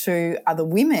talk to other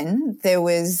women, there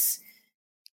was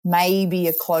maybe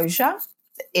a closure.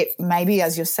 It maybe,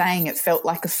 as you're saying, it felt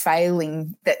like a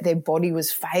failing, that their body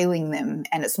was failing them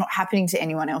and it's not happening to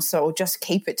anyone else, so I'll just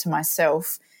keep it to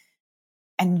myself.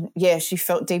 And, yeah, she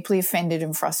felt deeply offended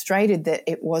and frustrated that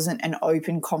it wasn't an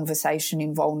open conversation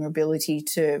in vulnerability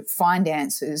to find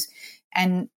answers.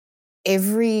 And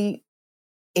every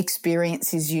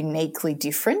experience is uniquely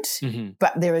different,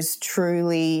 but there is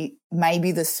truly,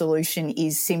 maybe the solution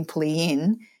is simply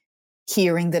in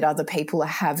hearing that other people are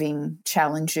having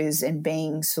challenges and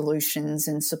being solutions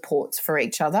and supports for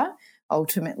each other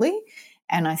ultimately.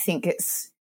 And I think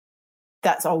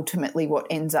that's ultimately what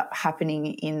ends up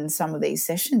happening in some of these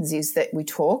sessions, is that we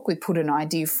talk, we put an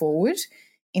idea forward.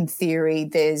 In theory,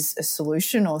 there's a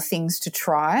solution or things to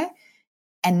try,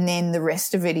 and then the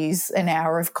rest of it is an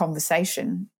hour of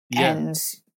conversation and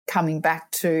coming back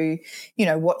to,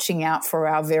 watching out for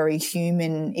our very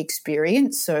human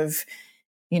experience of,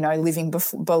 living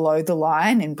below the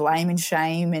line and blame and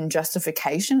shame and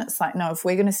justification. It's like, no, if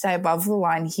we're going to stay above the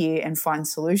line here and find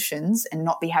solutions and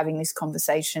not be having this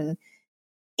conversation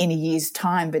in a year's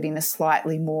time, but in a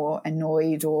slightly more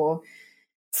annoyed or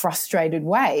frustrated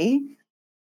way,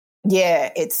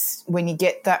 it's when you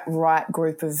get that right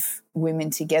group of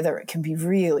women together, it can be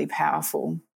really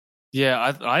powerful.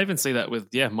 Yeah, I even see that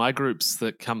with my groups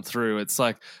that come through. It's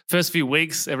like first few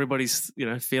weeks, everybody's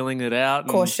feeling it out,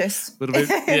 cautious, a little bit.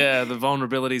 The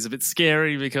vulnerability is a bit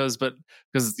scary because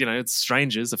it's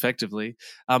strangers effectively.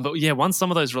 But once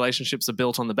some of those relationships are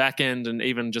built on the back end, and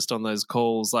even just on those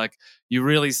calls, like you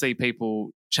really see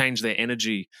people change their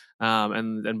energy,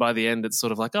 and by the end, it's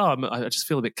sort of like, I just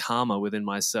feel a bit calmer within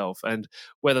myself. And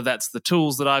whether that's the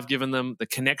tools that I've given them, the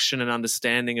connection and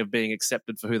understanding of being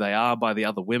accepted for who they are by the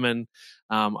other women,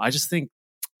 I just think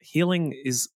healing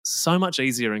is so much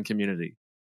easier in community.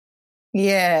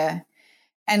 Yeah,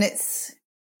 and it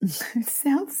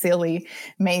sounds silly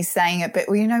me saying it, but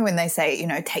when they say,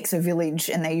 it takes a village,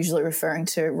 and they're usually referring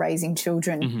to raising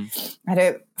children. I had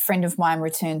a friend of mine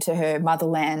return to her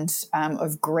motherland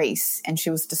of Greece, and she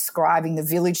was describing the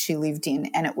village she lived in,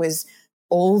 and it was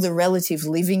all the relatives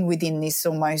living within this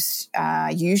almost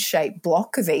U-shaped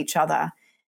block of each other.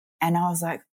 And I was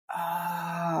like,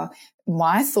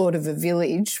 my thought of a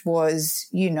village was,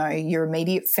 your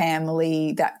immediate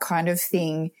family, that kind of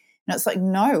thing. And it's like,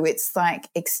 no, it's like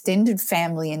extended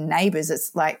family and neighbours.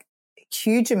 It's like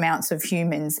huge amounts of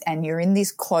humans, and you're in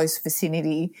this close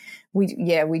vicinity.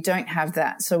 We don't have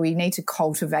that. So we need to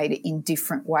cultivate it in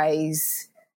different ways.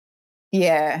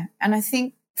 Yeah. And I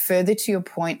think further to your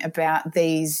point about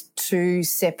these two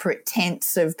separate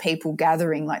tents of people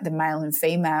gathering, like the male and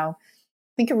female,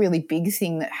 I think a really big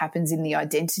thing that happens in the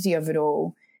identity of it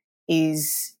all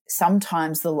is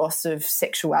sometimes the loss of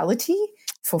sexuality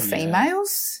for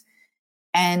females.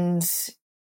 And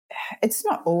it's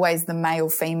not always the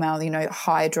male-female,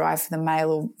 higher drive for the male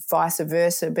or vice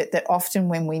versa, but that often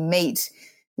when we meet,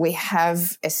 we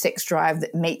have a sex drive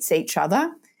that meets each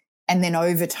other, and then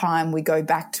over time we go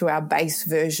back to our base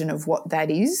version of what that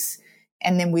is,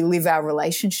 and then we live our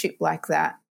relationship like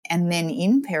that. And then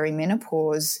in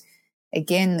perimenopause,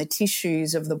 again, the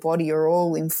tissues of the body are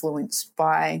all influenced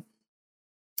by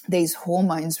these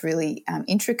hormones really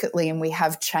intricately, and we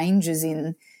have changes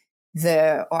in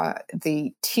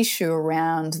the tissue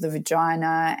around the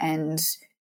vagina, and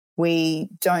we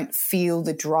don't feel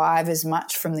the drive as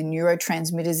much from the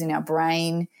neurotransmitters in our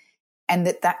brain, and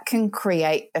that can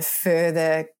create a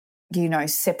further,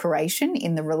 separation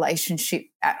in the relationship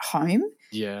at home.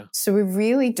 Yeah. So we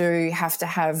really do have to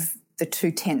have the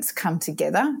two tents come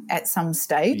together at some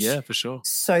stage. Yeah, for sure.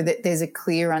 So that there's a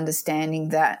clear understanding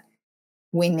that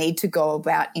we need to go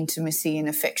about intimacy and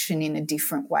affection in a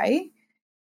different way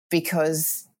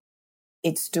because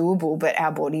it's doable, but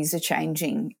our bodies are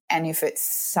changing. And if it's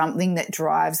something that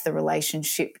drives the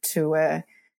relationship to a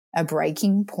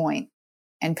breaking point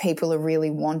and people are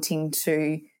really wanting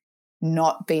to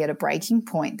not be at a breaking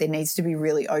point, there needs to be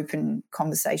really open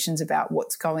conversations about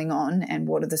what's going on and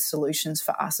what are the solutions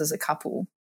for us as a couple.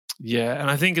 Yeah, and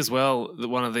I think as well that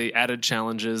one of the added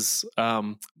challenges,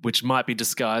 which might be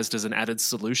disguised as an added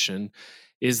solution,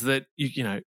 is that you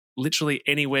know, literally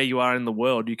anywhere you are in the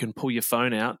world, you can pull your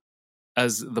phone out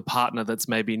as the partner that's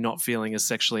maybe not feeling as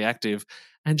sexually active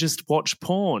and just watch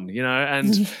porn,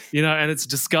 and it's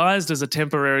disguised as a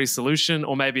temporary solution,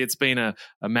 or maybe it's been a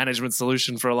management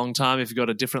solution for a long time if you've got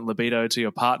a different libido to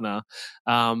your partner.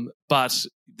 But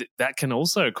that can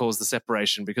also cause the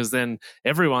separation because then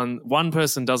one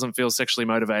person doesn't feel sexually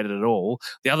motivated at all.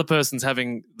 The other person's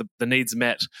having the needs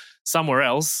met somewhere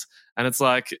else. And it's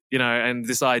like, and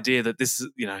this idea that this,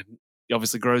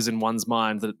 obviously grows in one's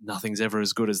mind that nothing's ever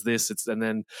as good as this. And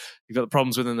then you've got the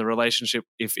problems within the relationship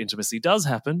if intimacy does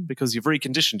happen because you've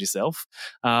reconditioned yourself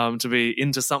to be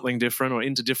into something different or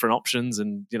into different options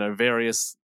and,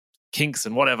 various kinks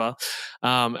and whatever.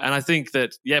 And I think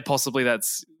that, possibly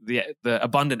that's the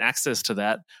abundant access to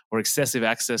that or excessive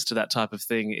access to that type of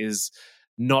thing is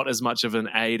not as much of an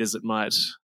aid as it might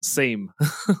seem.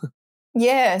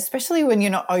 Yeah, especially when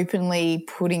you're not openly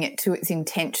putting it to its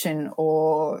intention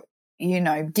or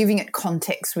giving it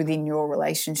context within your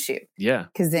relationship. Yeah.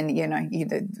 Because then,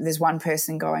 there's one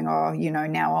person going,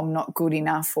 now I'm not good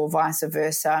enough or vice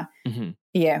versa. Mm-hmm.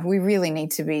 Yeah, we really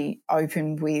need to be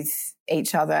open with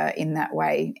each other in that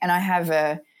way. And I have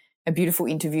a beautiful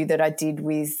interview that I did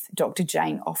with Dr.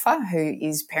 Jane Offer, who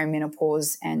is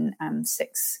perimenopause and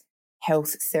sex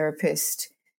health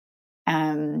therapist.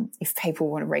 If people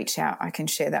want to reach out, I can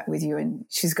share that with you. And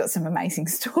she's got some amazing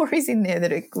stories in there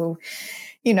that it will,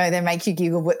 they make you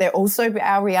giggle, but they're also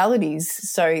our realities.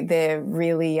 So they're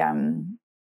really,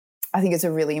 I think it's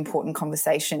a really important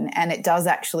conversation, and it does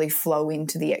actually flow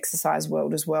into the exercise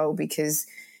world as well because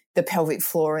the pelvic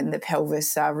floor and the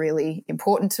pelvis are really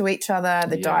important to each other,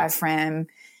 the diaphragm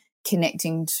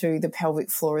connecting to the pelvic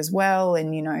floor as well.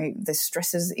 And, the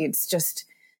stresses, it's just,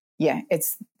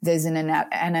 there's an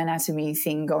anatomy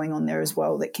thing going on there as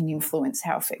well that can influence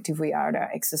how effective we are at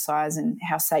our exercise and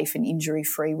how safe and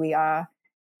injury-free we are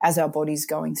as our body's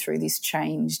going through this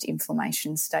changed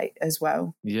inflammation state as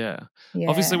well. Yeah.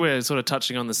 Obviously, we're sort of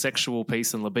touching on the sexual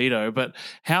piece and libido, but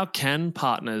how can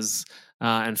partners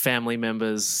and family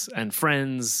members and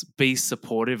friends be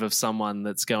supportive of someone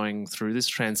that's going through this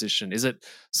transition? Is it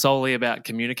solely about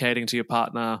communicating to your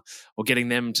partner or getting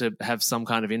them to have some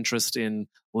kind of interest in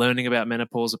learning about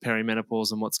menopause or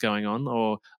perimenopause and what's going on?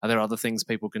 Or are there other things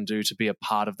people can do to be a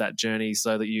part of that journey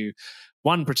so that you,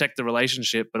 one, protect the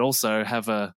relationship, but also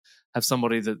have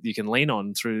somebody that you can lean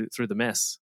on through the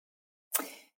mess?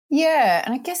 Yeah,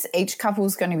 and I guess each couple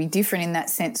is going to be different in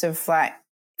that sense of like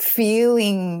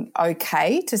feeling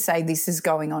okay to say this is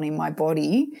going on in my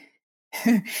body.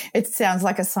 It sounds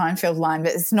like a Seinfeld line,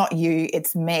 but it's not you,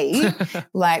 it's me.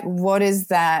 Like, what is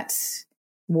that?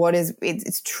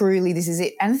 It's truly, this is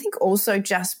it. And I think also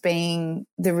just being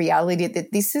the reality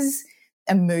that this is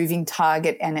a moving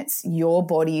target and it's your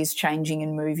body is changing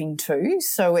and moving too.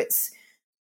 So it's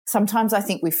sometimes I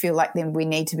think we feel like then we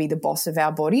need to be the boss of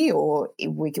our body or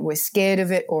we're scared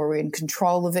of it or we're in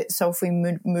control of it. So if we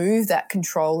move that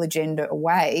control agenda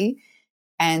away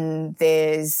and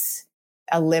there's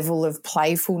a level of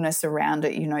playfulness around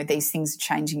it, these things are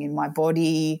changing in my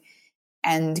body,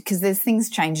 and because there's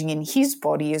things changing in his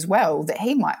body as well that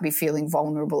he might be feeling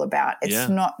vulnerable about. It's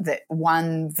not that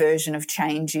one version of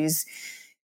change is,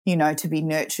 to be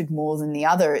nurtured more than the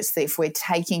other. It's that if we're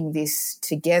taking this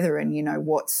together and,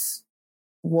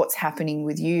 what's happening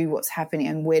with you, what's happening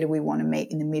and where do we want to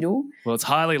meet in the middle? Well, it's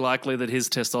highly likely that his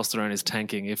testosterone is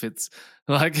tanking. If it's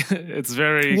like, it's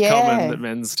very common that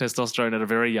men's testosterone at a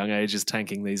very young age is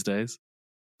tanking these days.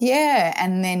 Yeah,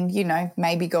 and then,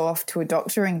 maybe go off to a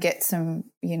doctor and get some,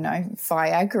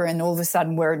 Viagra, and all of a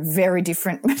sudden we're at very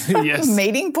different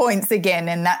meeting points again,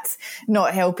 and that's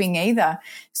not helping either.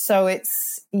 So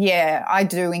I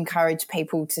do encourage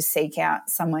people to seek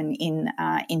out someone in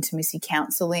intimacy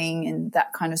counselling and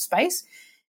that kind of space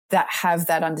that have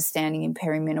that understanding in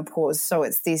perimenopause. So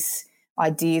it's this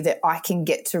idea that I can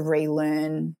get to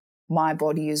relearn my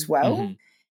body as well. Mm-hmm.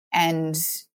 And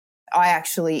I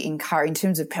actually encourage, in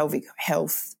terms of pelvic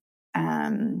health,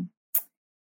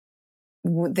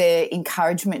 the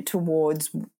encouragement towards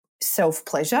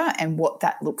self-pleasure and what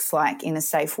that looks like in a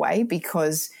safe way,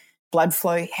 because blood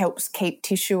flow helps keep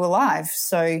tissue alive.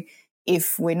 So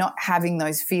if we're not having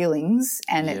those feelings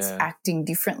and it's acting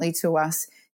differently to us,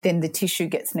 then the tissue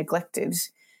gets neglected.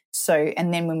 So,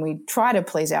 and then when we try to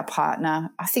please our partner,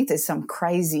 I think there's some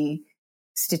crazy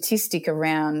statistic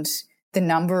around the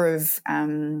number of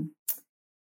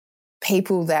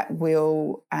people that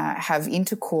will have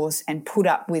intercourse and put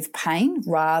up with pain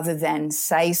rather than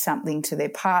say something to their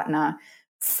partner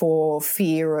for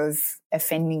fear of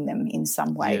offending them in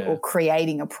some way or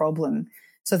creating a problem.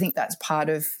 So I think that's part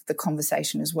of the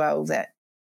conversation as well, that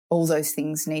all those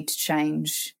things need to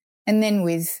change. And then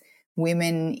with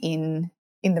women in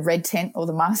the red tent or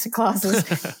the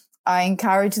masterclasses, I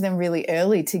encourage them really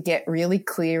early to get really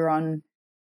clear on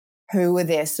who are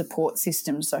their support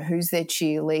systems. So who's their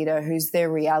cheerleader, who's their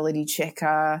reality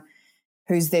checker,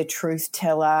 who's their truth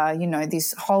teller, you know,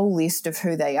 this whole list of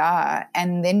who they are,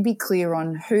 and then be clear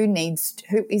on who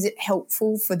is it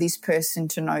helpful for this person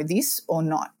to know this or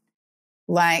not.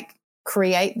 Like,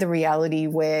 create the reality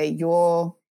where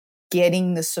you're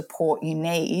getting the support you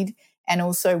need, and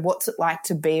also what's it like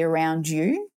to be around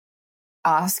you.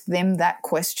 Ask them that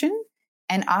question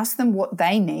and ask them what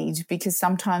they need, because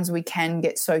sometimes we can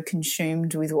get so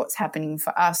consumed with what's happening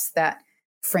for us that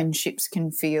friendships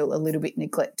can feel a little bit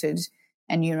neglected.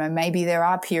 And, you know, maybe there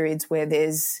are periods where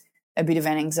there's a bit of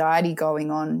an anxiety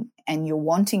going on and you're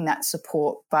wanting that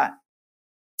support, but,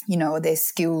 you know, are there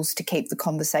skills to keep the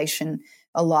conversation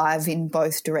alive in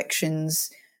both directions?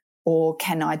 Or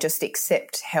can I just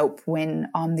accept help when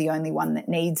I'm the only one that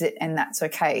needs it, and that's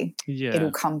okay? Yeah.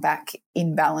 It'll come back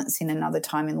in balance in another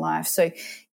time in life. So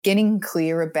getting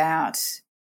clear about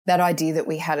that idea that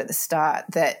we had at the start,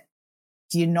 that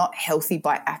you're not healthy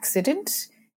by accident,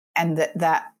 and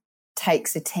that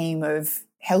takes a team of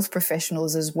health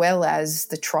professionals as well as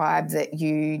the tribe that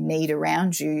you need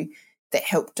around you that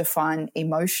help define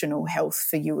emotional health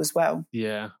for you as well.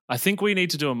 Yeah. I think we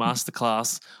need to do a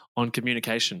masterclass on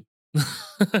communication.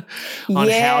 On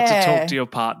how to talk to your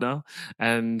partner,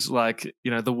 and, like,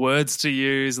 you know, the words to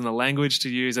use and the language to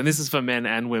use, and this is for men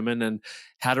and women, and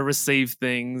how to receive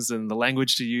things and the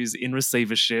language to use in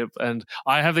receivership. And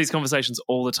I have these conversations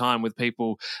all the time with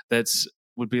people that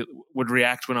would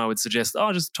react when I would suggest,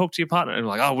 oh, just talk to your partner, and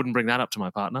like, oh, I wouldn't bring that up to my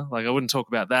partner, like I wouldn't talk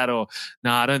about that, or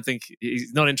no, I don't think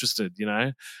he's not interested, you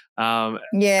know. And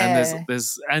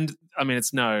there's and I mean,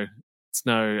 it's no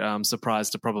surprise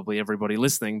to probably everybody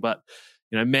listening, but,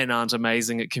 you know, men aren't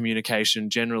amazing at communication,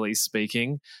 generally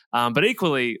speaking. But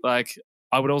equally, like,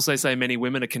 I would also say many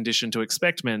women are conditioned to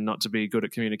expect men not to be good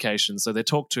at communication. So they're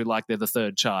talked to like they're the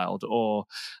third child, or,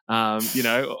 you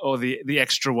know, or the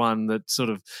extra one that sort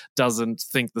of doesn't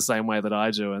think the same way that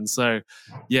I do. And so,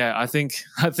 yeah, I think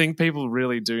people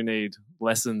really do need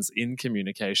lessons in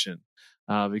communication.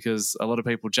 Because a lot of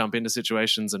people jump into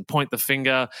situations and point the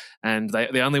finger, and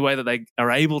the only way that they are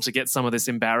able to get some of this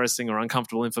embarrassing or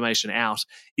uncomfortable information out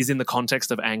is in the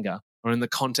context of anger, or in the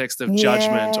context of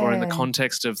judgment, or in the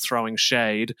context of throwing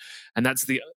shade. And it's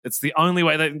the only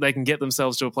way that they can get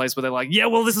themselves to a place where they're like, yeah,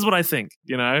 well, this is what I think,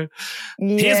 you know.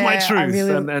 Here's my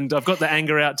truth. And I've got the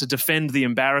anger out to defend the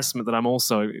embarrassment that I'm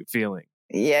also feeling.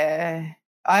 Yeah.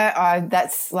 I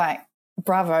that's like,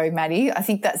 bravo, Maddie. I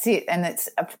think that's it. And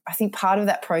I think part of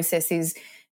that process is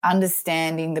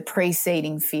understanding the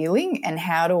preceding feeling, and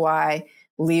how do I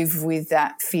live with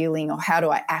that feeling, or how do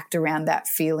I act around that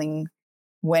feeling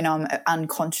when I'm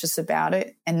unconscious about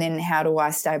it, and then how do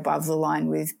I stay above the line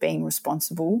with being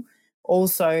responsible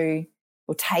also,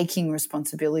 or taking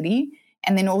responsibility.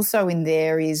 And then also in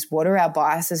there is, what are our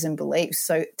biases and beliefs?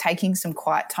 So taking some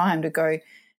quiet time to go,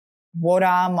 what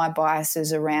are my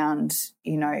biases around,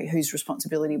 you know, whose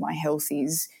responsibility my health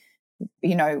is?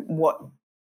 You know, what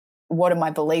are my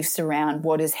beliefs around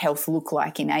what does health look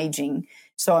like in aging?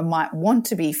 So I might want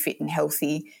to be fit and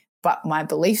healthy, but my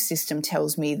belief system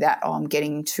tells me that, oh, I'm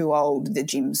getting too old, the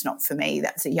gym's not for me,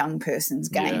 that's a young person's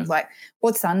game. Yeah. Like,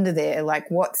 what's under there?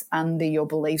 Like, what's under your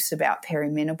beliefs about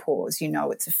perimenopause? You know,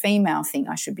 it's a female thing,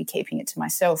 I should be keeping it to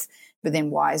myself. But then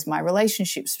why is my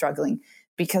relationship struggling?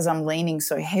 Because I'm leaning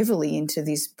so heavily into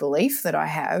this belief that I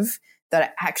have that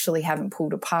I actually haven't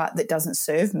pulled apart, that doesn't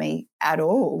serve me at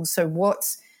all. So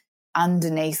what's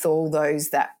underneath all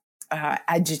those, that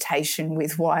agitation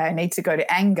with why I need to go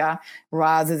to anger,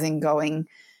 rather than going,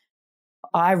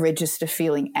 I register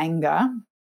feeling anger.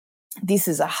 This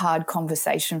is a hard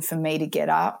conversation for me to get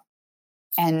up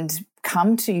and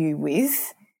come to you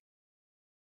with.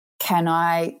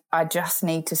 I just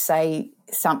need to say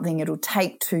something. It'll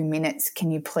take 2 minutes.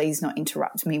 Can you please not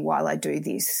interrupt me while I do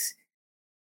this?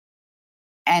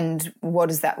 And what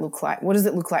does that look like? What does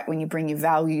it look like when you bring your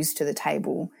values to the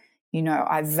table? You know,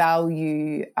 I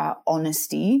value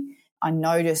honesty. I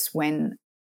notice when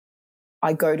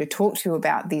I go to talk to you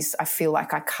about this, I feel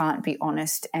like I can't be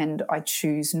honest and I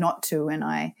choose not to, and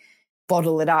I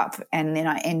bottle it up, and then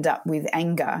I end up with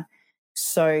anger.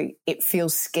 So it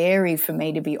feels scary for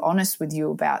me to be honest with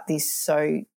you about this.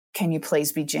 So can you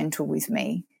please be gentle with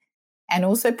me? And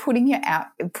also putting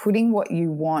what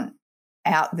you want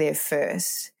out there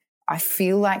first. I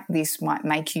feel like this might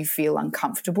make you feel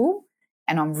uncomfortable,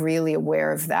 and I'm really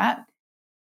aware of that.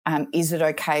 Is it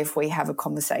okay if we have a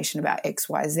conversation about X,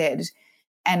 Y, Z?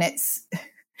 And it's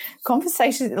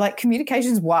conversation, like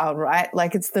communication's wild, right?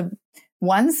 Like it's the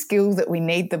one skill that we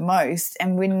need the most,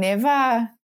 and we're never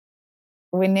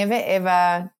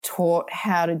ever taught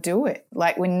how to do it.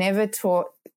 Like we're never taught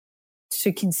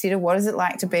to consider, what is it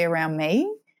like to be around me?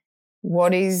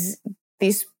 What is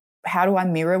this? How do I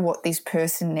mirror what this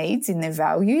person needs in their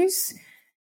values?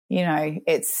 You know,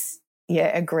 it's,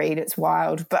 yeah, agreed, it's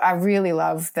wild. But I really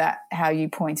love that, how you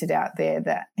pointed out there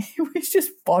that we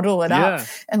just bottle it up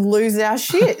and lose our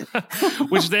shit.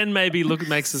 Which then maybe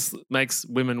makes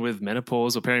women with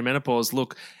menopause or perimenopause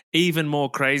look even more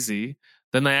crazy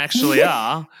than they actually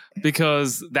are,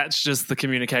 because that's just the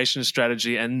communication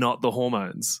strategy and not the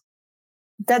hormones.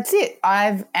 That's it.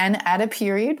 I'm at a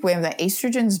period where the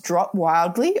estrogens drop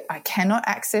wildly. I cannot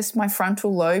access my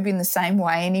frontal lobe in the same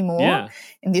way anymore. Yeah.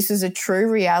 And this is a true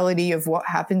reality of what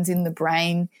happens in the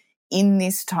brain in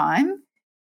this time.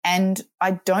 And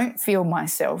I don't feel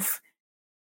myself.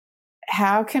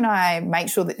 How can I make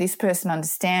sure that this person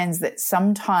understands that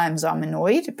sometimes I'm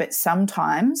annoyed, but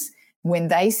sometimes when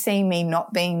they see me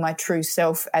not being my true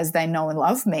self as they know and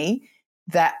love me,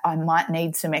 that I might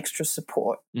need some extra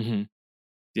support. Mm-hmm.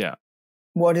 Yeah.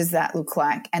 What does that look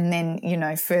like? And then, you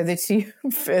know, further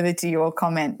to your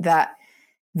comment, that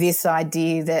this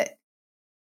idea that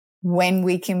when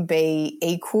we can be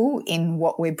equal in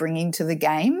what we're bringing to the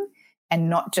game and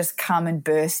not just come and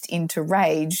burst into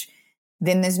rage,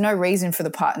 then there's no reason for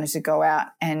the partner to go out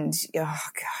and, oh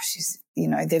gosh, you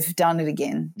know, they've done it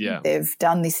again. Yeah. They've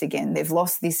done this again. They've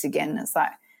lost this again. It's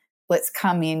like, let's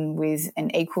come in with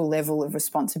an equal level of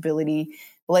responsibility.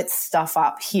 Let's stuff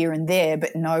up here and there,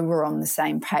 but know we're on the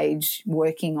same page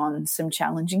working on some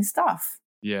challenging stuff.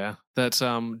 Yeah, that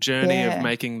journey of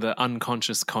making the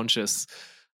unconscious conscious,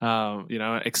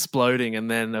 exploding, and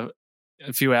then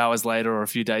a few hours later or a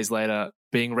few days later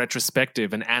being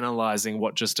retrospective and analyzing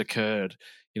what just occurred.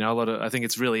 You know, I think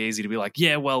it's really easy to be like,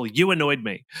 yeah, well, you annoyed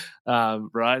me,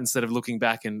 right? Instead of looking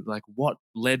back and like, what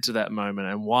led to that moment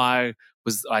and why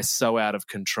was I so out of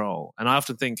control? And I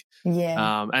often think,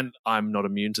 and I'm not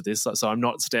immune to this, so I'm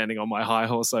not standing on my high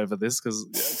horse over this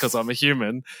because I'm a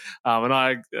human, and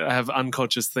I have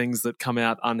unconscious things that come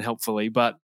out unhelpfully.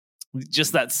 But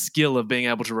just that skill of being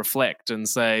able to reflect and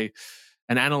say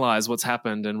and analyze what's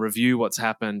happened and review what's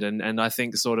happened, and I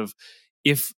think sort of,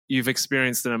 if you've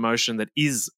experienced an emotion that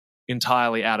is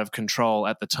entirely out of control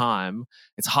at the time,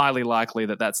 it's highly likely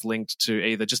that that's linked to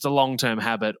either just a long-term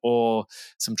habit or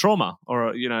some trauma,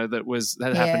 or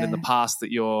that happened in the past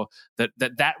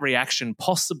that reaction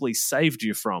possibly saved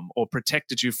you from, or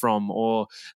protected you from, or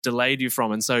delayed you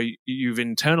from, and so you've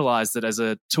internalized it as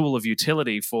a tool of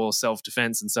utility for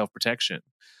self-defense and self-protection.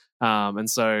 And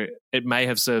so it may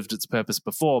have served its purpose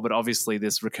before, but obviously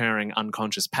this recurring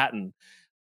unconscious pattern,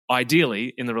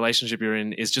 ideally in the relationship you're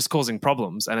in, is just causing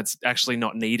problems, and it's actually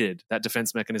not needed. That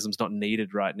defense mechanism is not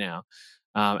needed right now.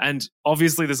 And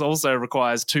obviously this also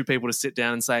requires two people to sit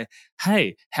down and say,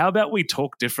 hey, how about we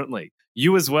talk differently?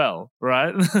 You as well,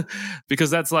 right? Because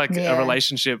that's like a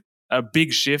relationship, a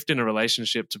big shift in a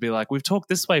relationship, to be like, we've talked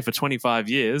this way for 25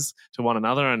 years to one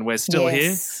another and we're still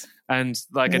here. And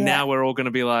and now we're all going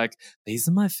to be like, these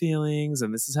are my feelings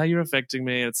and this is how you're affecting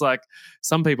me. It's like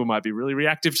some people might be really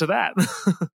reactive to that.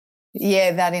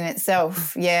 Yeah, that in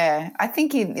itself. Yeah. I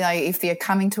think if you're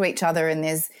coming to each other and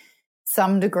there's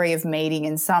some degree of meeting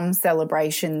and some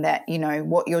celebration that,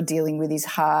 what you're dealing with is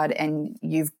hard, and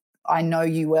I know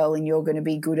you well and you're going to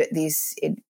be good at this.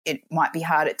 It might be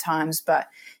hard at times, but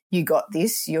you got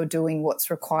this, you're doing what's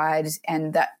required,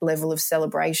 and that level of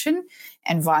celebration,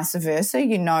 and vice versa,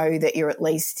 that you're at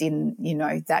least in,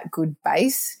 that good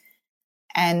base.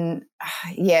 And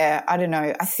I don't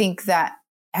know. I think that,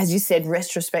 as you said,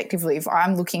 retrospectively, if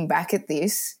I'm looking back at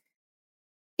this,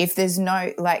 if there's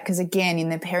no, because again, in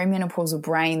the perimenopausal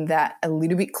brain, that a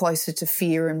little bit closer to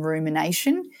fear and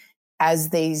rumination as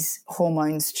these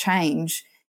hormones change,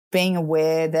 being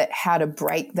aware that how to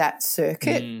break that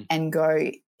circuit and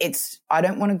go, I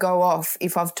don't want to go off.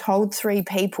 If I've told 3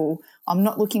 people, I'm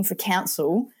not looking for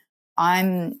counsel.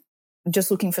 I'm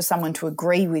just looking for someone to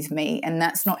agree with me, and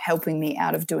that's not helping me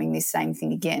out of doing this same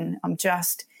thing again. I'm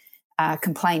just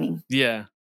complaining. Yeah.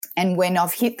 And when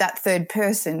I've hit that third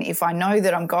person, if I know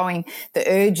that the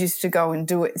urge is to go and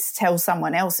do it, tell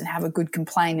someone else and have a good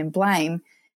complain and blame,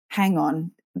 hang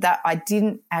on, that I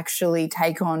didn't actually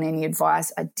take on any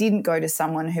advice. I didn't go to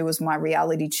someone who was my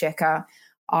reality checker.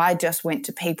 I just went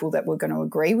to people that were going to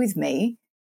agree with me.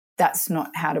 That's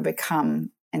not how to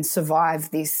become and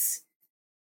survive this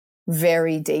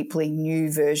very deeply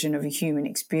new version of a human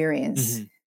experience,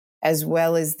 as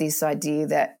well as this idea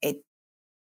that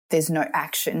there's no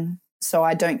action. So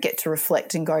I don't get to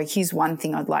reflect and go, here's one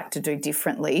thing I'd like to do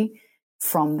differently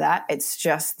from that. It's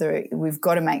just we've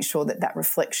got to make sure that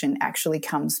reflection actually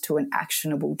comes to an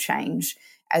actionable change,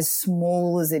 as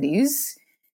small as it is,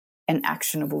 an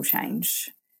actionable change,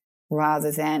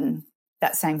 rather than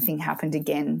that same thing happened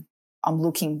again. I'm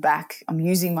looking back. I'm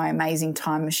using my amazing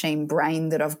time machine brain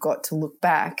that I've got to look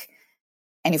back.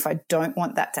 And if I don't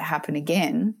want that to happen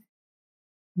again,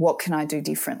 what can I do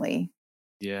differently?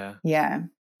 Yeah. Yeah.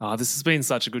 Oh, this has been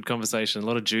such a good conversation. A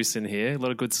lot of juice in here, a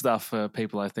lot of good stuff for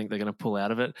people I think they're going to pull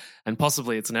out of it. And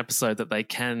possibly it's an episode that they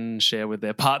can share with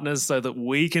their partners so that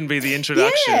we can be the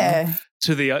introduction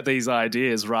to these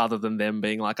ideas rather than them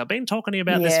being like, I've been talking to you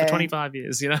about this for 25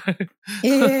 years, you know?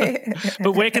 Yeah.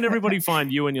 But where can everybody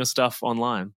find you and your stuff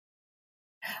online?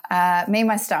 Me and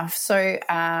my stuff. So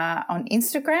on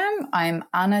Instagram, I'm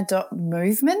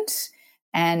unna.movement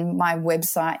and my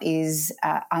website is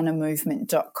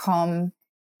unnamovement.com.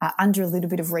 Under a little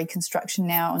bit of reconstruction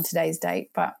now on today's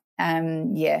date, but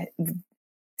ways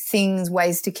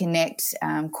to connect,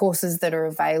 courses that are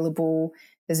available.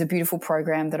 There's a beautiful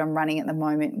program that I'm running at the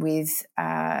moment with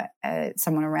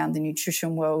someone around the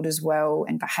nutrition world as well,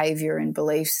 and behaviour and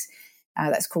beliefs.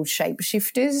 That's called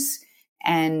Shapeshifters.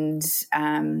 And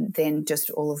then just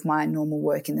all of my normal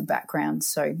work in the background.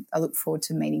 So I look forward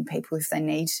to meeting people if they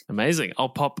need. Amazing. I'll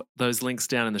pop those links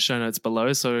down in the show notes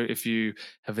below. So if you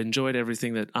have enjoyed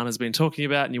everything that Unna's been talking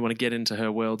about and you want to get into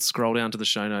her world, scroll down to the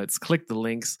show notes, click the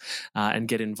links and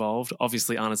get involved.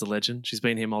 Obviously, Unna's a legend. She's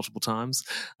been here multiple times.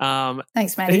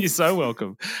 Thanks, mate. You're so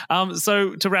welcome.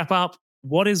 So to wrap up,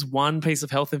 what is one piece of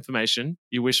health information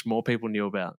you wish more people knew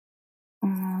about?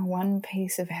 One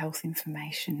piece of health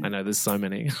information. I know there's so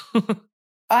many.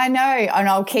 I know, and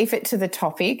I'll keep it to the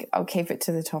topic.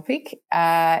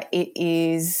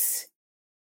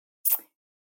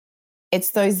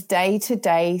 It's those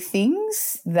day-to-day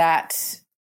things that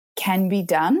can be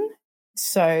done.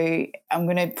 So I'm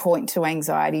going to point to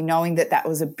anxiety, knowing that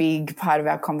was a big part of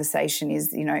our conversation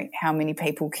is, how many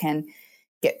people can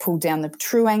get pulled down the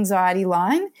true anxiety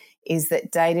line, is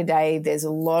that day-to-day there's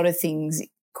a lot of things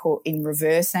called in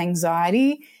reverse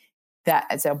anxiety that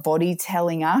it's our body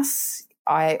telling us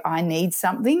I need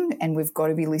something, and we've got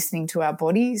to be listening to our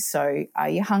body. So are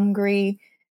you hungry?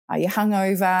 Are you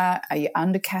hungover? Are you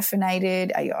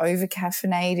under-caffeinated? Are you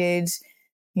over-caffeinated?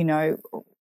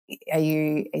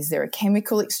 Is there a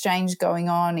chemical exchange going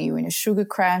on? Are you in a sugar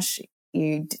crash?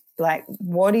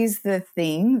 What is the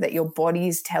thing that your body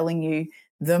is telling you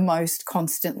the most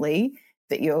constantly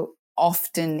that you're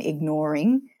often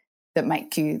ignoring that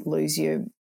make you lose your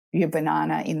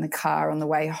banana in the car on the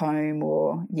way home?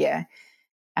 Or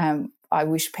I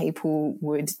wish people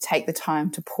would take the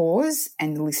time to pause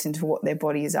and listen to what their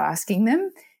body is asking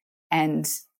them, and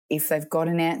if they've got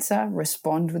an answer,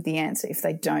 respond with the answer. If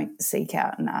they don't, seek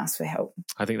out and ask for help.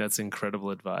 I think that's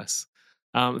incredible advice.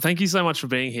 Thank you so much for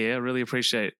being here. I really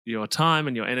appreciate your time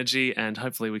and your energy, and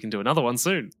hopefully we can do another one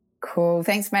soon. Cool.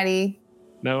 Thanks, Maddie.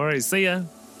 No worries. See ya.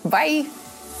 Bye.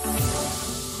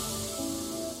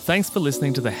 Thanks for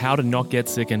listening to the How to Not Get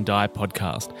Sick and Die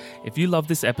podcast. If you love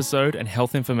this episode and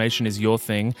health information is your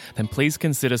thing, then please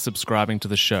consider subscribing to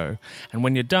the show. And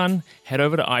when you're done, head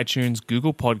over to iTunes,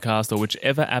 Google Podcast, or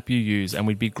whichever app you use, and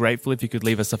we'd be grateful if you could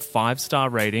leave us a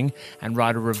 5-star rating and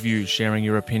write a review sharing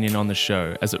your opinion on the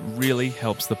show, as it really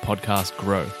helps the podcast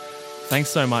grow. Thanks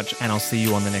so much, and I'll see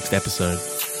you on the next episode.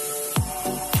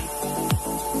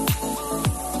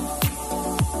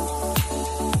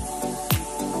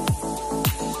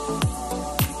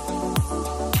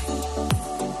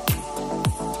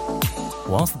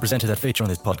 Whilst the presenter that feature on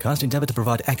this podcast endeavour to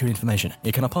provide accurate information,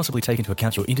 it cannot possibly take into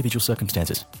account your individual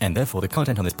circumstances, and therefore the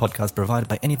content on this podcast provided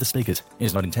by any of the speakers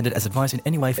is not intended as advice in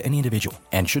any way for any individual,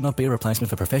 and should not be a replacement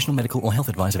for professional medical or health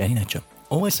advice of any nature.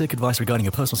 Always seek advice regarding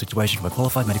your personal situation from a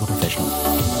qualified medical professional.